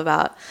I love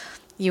about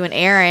you and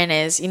Aaron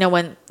is, you know,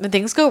 when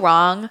things go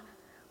wrong,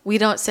 we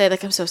don't say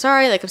like, I'm so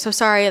sorry,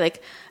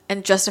 like,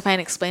 and justify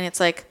and explain. It's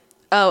like,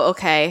 oh,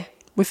 okay.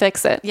 We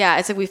fix it. Yeah.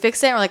 It's like we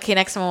fix it and we're like, okay,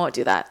 next time I won't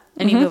do that.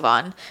 And you move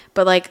on.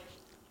 But like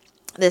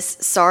this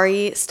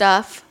sorry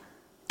stuff.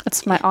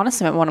 It's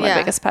honestly one of my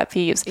biggest pet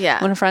peeves.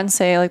 Yeah. When friends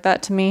say like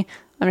that to me,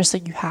 I'm just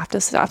like, you have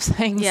to stop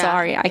saying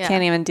sorry. I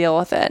can't even deal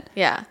with it.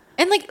 Yeah.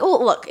 And like,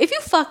 oh, look, if you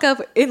fuck up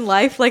in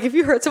life, like if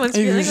you hurt someone's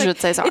feelings, you should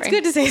say sorry. It's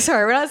good to say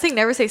sorry. We're not saying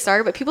never say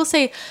sorry, but people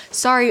say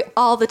sorry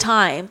all the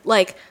time,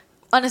 like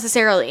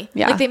unnecessarily.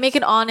 Yeah. Like they make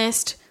an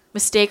honest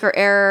mistake or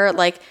error,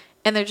 like,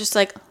 and they're just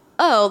like,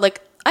 oh,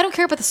 like I don't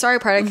care about the sorry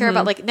part. I care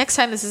about like next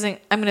time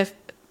I'm gonna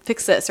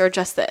fix this or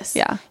adjust this.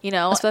 Yeah. You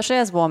know, especially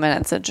as women,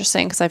 it's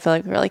interesting because I feel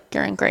like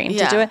you're ingrained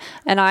to do it,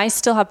 and I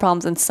still have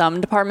problems in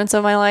some departments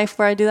of my life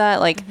where I do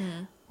that, like.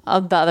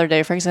 The other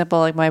day, for example,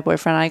 like my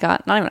boyfriend and I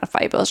got not even a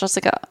fight, but it was just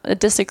like a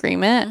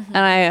disagreement. And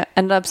I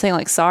ended up saying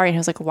like sorry. And he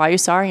was like, why are you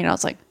sorry? And I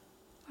was like,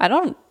 I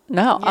don't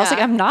know. I was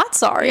like, I'm not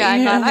sorry. Yeah,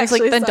 I'm not and he was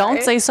like, then sorry.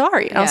 don't say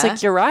sorry. And I was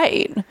like, you're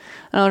right. And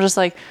I was just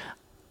like,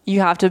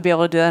 you have to be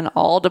able to do that in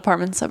all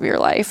departments of your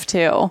life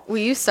too.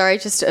 we use sorry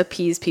just to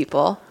appease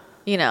people,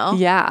 you know?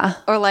 Yeah.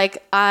 Or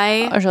like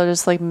Or she'll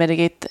just like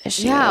mitigate the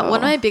issue. Yeah, one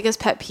of my biggest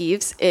pet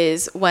peeves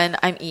is when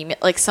I'm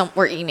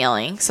we're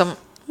emailing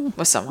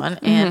with someone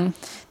and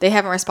they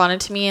haven't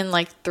responded to me in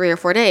like 3 or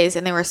 4 days,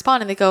 and they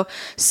respond and they go,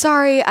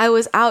 sorry, I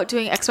was out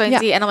doing X, Y, and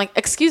Z. And I'm like,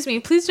 excuse me,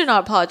 please do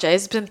not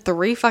apologize. It's been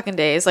 3 fucking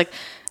days. Like,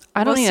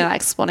 I don't need an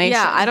explanation.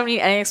 Yeah, I don't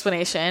need any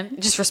explanation.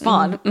 Just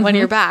respond when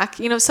you're back.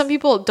 You know, some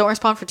people don't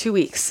respond for 2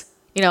 weeks,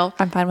 you know?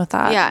 I'm fine with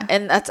that. Yeah,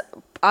 and that's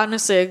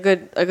honestly a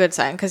good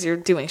sign because you're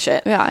doing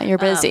shit. Yeah, you're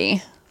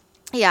busy.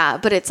 Yeah,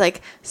 but it's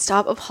like,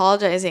 stop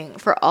apologizing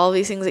for all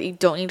these things that you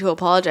don't need to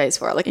apologize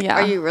for. Like,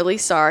 are you really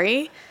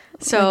sorry?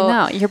 So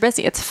like, no, you're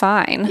busy. It's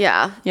fine.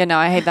 Yeah. Yeah, no,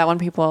 I hate that when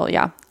people,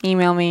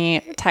 email me,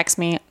 text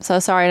me. So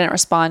sorry I didn't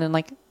respond in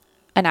like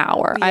an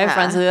hour. I have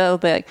friends that will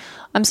be like,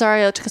 I'm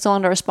sorry it took so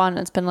long to respond.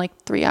 And it's been like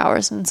 3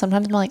 hours. And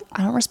sometimes I'm like,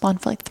 I don't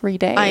respond for like 3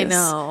 days. I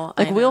know.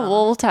 Like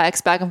we'll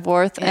text back and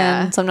forth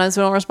and sometimes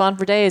we don't respond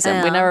for days.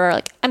 And we never are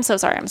like, I'm so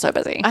sorry. I'm so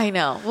busy. I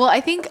know. Well, I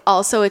think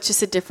also it's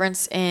just a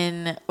difference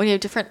in when you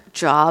have different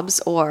jobs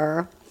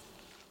or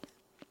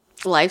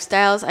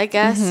lifestyles, I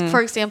guess.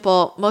 For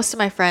example, most of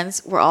my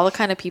friends were all the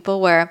kind of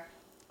people where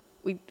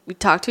we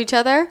talk to each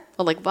other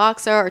or like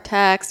Voxer or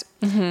text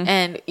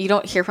and you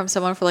don't hear from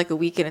someone for like a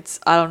week and it's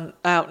I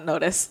don't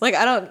notice. Like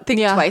I don't think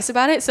twice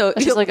about it. So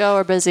it's just like, oh,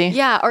 we're busy.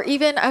 Yeah. Or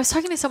even I was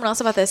talking to someone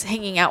else about this,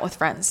 hanging out with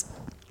friends.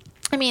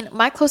 I mean,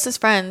 my closest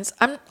friends,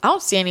 I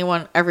don't see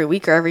anyone every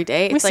week or every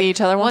day. We see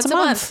each other once a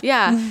month.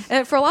 Yeah.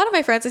 And for a lot of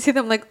my friends, I see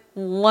them like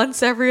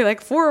once every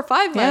like 4 or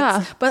 5 months.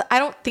 Yeah. But I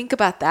don't think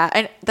about that.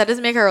 And that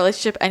doesn't make our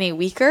relationship any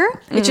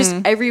weaker. It's just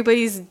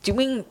everybody's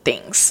doing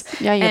things.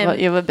 Yeah,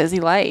 you have a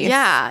busy life.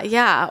 Yeah,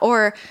 yeah.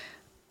 Or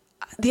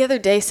the other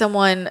day,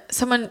 someone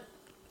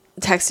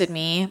texted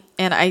me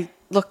and I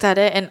looked at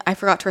it and I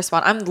forgot to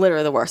respond. I'm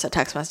literally the worst at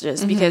text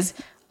messages because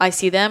I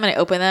see them and I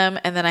open them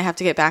and then I have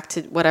to get back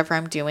to whatever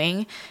I'm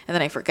doing and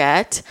then I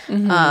forget.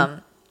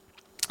 And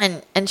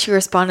she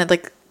responded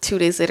like 2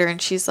 days later and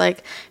she's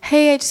like,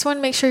 hey, I just want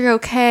to make sure you're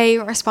okay.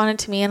 You responded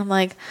to me and I'm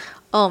like,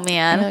 oh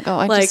man. You're like, oh,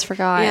 I just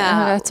forgot.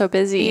 Yeah. I got so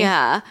busy.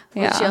 Yeah.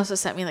 Yeah. She also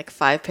sent me like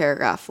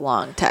 5-paragraph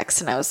long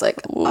text and I was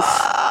like,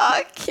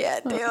 I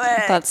can't do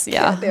it. That's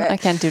I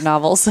can't do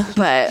novels.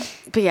 But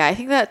yeah, I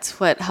think that's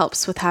what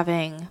helps with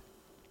having.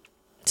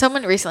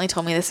 Someone recently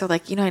told me this. They're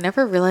like, I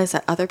never realized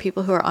that other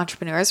people who are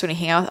entrepreneurs, when you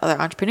hang out with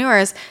other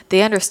entrepreneurs,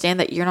 they understand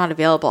that you're not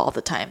available all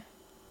the time.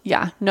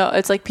 Yeah. No,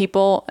 it's like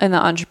people in the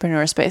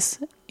entrepreneur space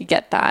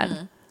get that.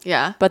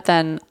 Yeah. But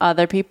then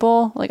other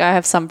people, like I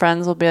have some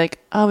friends will be like,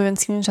 oh, we haven't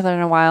seen each other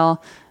in a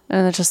while.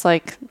 And it's just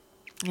like,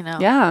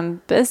 yeah,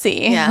 I'm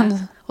busy. Yeah.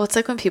 Well, it's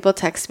like when people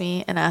text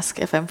me and ask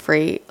if I'm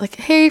free. Like,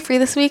 hey, are you free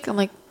this week? I'm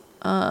like,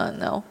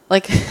 no.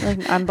 Like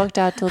I'm booked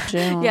out till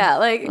June. Yeah,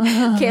 like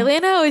Kaylee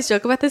and I always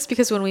joke about this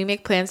because when we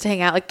make plans to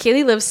hang out, like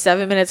Kaylee lives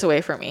 7 minutes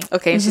away from me.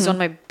 Okay, and she's one of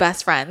my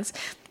best friends.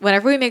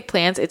 Whenever we make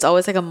plans, it's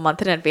always like a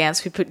month in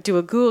advance. We do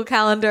a Google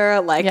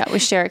calendar. Like we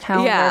share a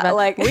calendar. Yeah,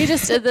 like we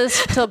just did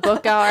this to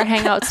book our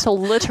hangouts till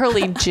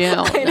literally June.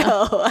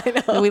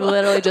 I know. We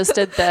literally just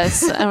did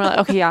this, and we're like,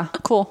 okay, yeah,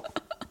 cool.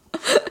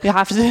 You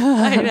have to do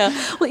that. I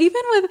know. Well,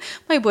 even with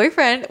my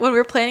boyfriend, when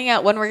we're planning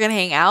out when we're gonna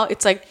hang out,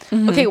 it's like,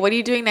 okay, what are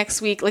you doing next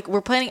week? Like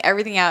we're planning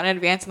everything out in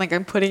advance, and like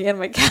I'm putting it in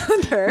my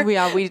calendar.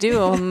 We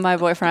do. My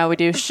boyfriend and I, we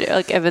do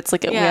like if it's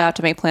like we have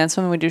to make plans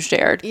for him, we do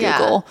shared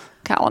Google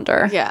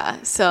calendar.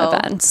 Yeah. So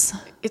events.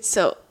 It's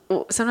so.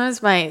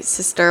 Sometimes my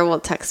sister will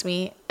text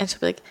me and she'll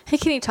be like, "Hey,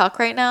 can you talk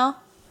right now?"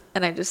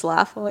 And I just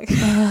laugh. I'm like,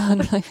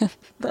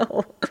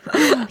 no.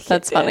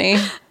 That's funny.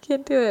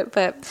 Can't do it.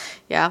 But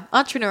yeah,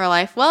 entrepreneur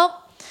life.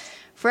 Well,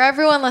 for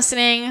everyone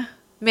listening,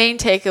 main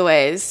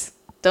takeaways.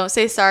 Don't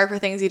say sorry for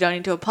things you don't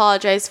need to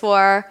apologize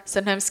for.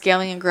 Sometimes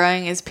scaling and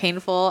growing is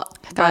painful.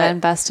 Gotta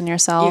invest in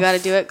yourself. You gotta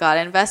do it.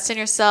 Gotta invest in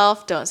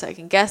yourself. Don't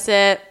second guess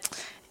it.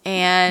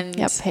 And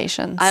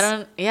patience.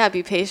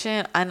 Be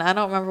patient. And I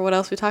don't remember what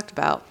else we talked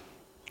about.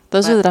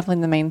 Those are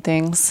definitely the main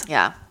things.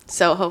 Yeah.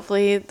 So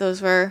hopefully those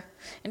were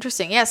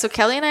interesting. Yeah. So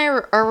Kelly and I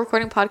are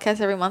recording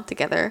podcasts every month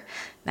together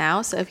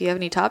now. So if you have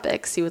any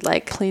topics you would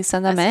like, please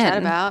send them in. Chat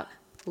about,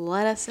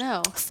 let us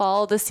know.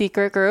 Follow the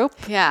secret group.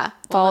 Yeah.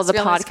 Follow the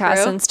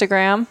podcast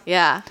Instagram.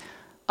 Yeah.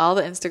 All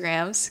the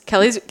Instagrams.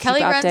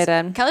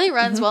 Kelly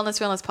runs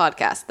Wellness Realness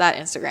Podcast, that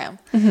Instagram.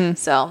 Mm-hmm.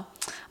 So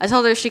I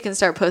told her she can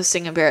start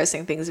posting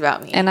embarrassing things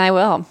about me. And I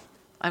will.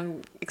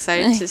 I'm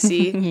excited to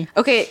see.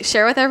 Okay,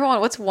 share with everyone,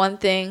 what's one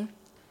thing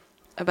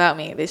about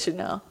me they should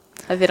know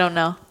if they don't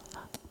know?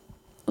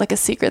 Like a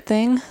secret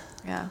thing?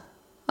 Yeah.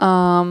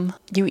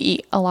 You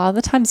eat. A lot of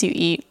the times you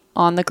eat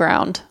on the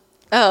ground.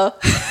 Oh.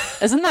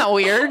 Isn't that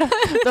weird?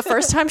 The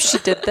first time she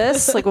did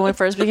this, like when we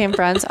first became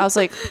friends, I was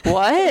like,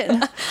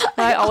 what?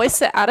 I always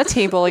sit at a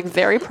table, like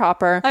very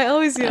proper. I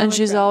always do. And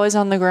she's always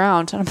on the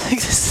ground. And I'm like,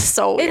 this is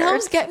so weird. It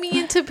helps get me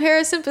into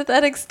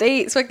parasympathetic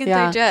state so I can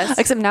digest.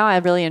 Except now I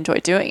really enjoy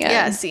doing it.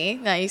 Yeah, see?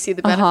 Now you see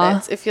the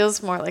benefits. It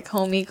feels more like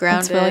homey,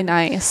 grounded. It's really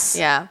nice.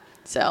 Yeah.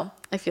 So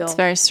I feel... It's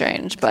very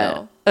strange,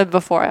 but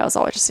before I was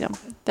always just,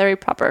 very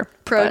proper.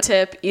 Pro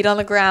tip, eat on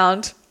the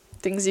ground.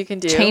 Things you can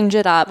do. Change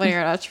it up. When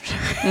you're an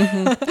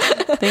entrepreneur.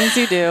 Things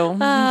you do.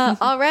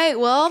 All right.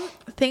 Well,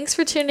 thanks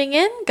for tuning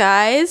in,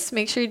 guys.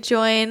 Make sure you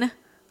join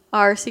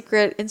our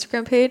secret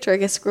Instagram page, or I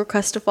guess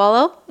request to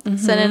follow. Mm-hmm.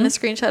 Send in a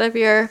screenshot of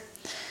your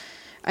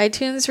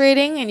iTunes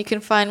rating, and you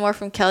can find more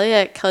from Kelly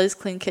at Kelly's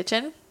Clean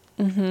Kitchen.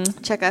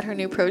 Mm-hmm. Check out her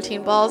new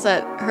protein balls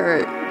at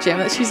her gym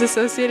that she's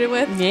associated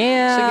with.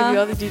 Yeah. She'll give you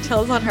all the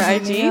details on her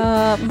IG.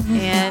 Yep.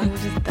 And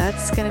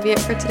that's going to be it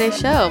for today's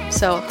show.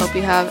 So hope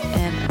you have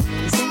an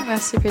amazing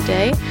rest of your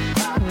day.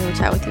 And we will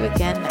chat with you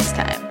again next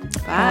time.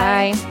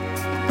 Bye. Bye.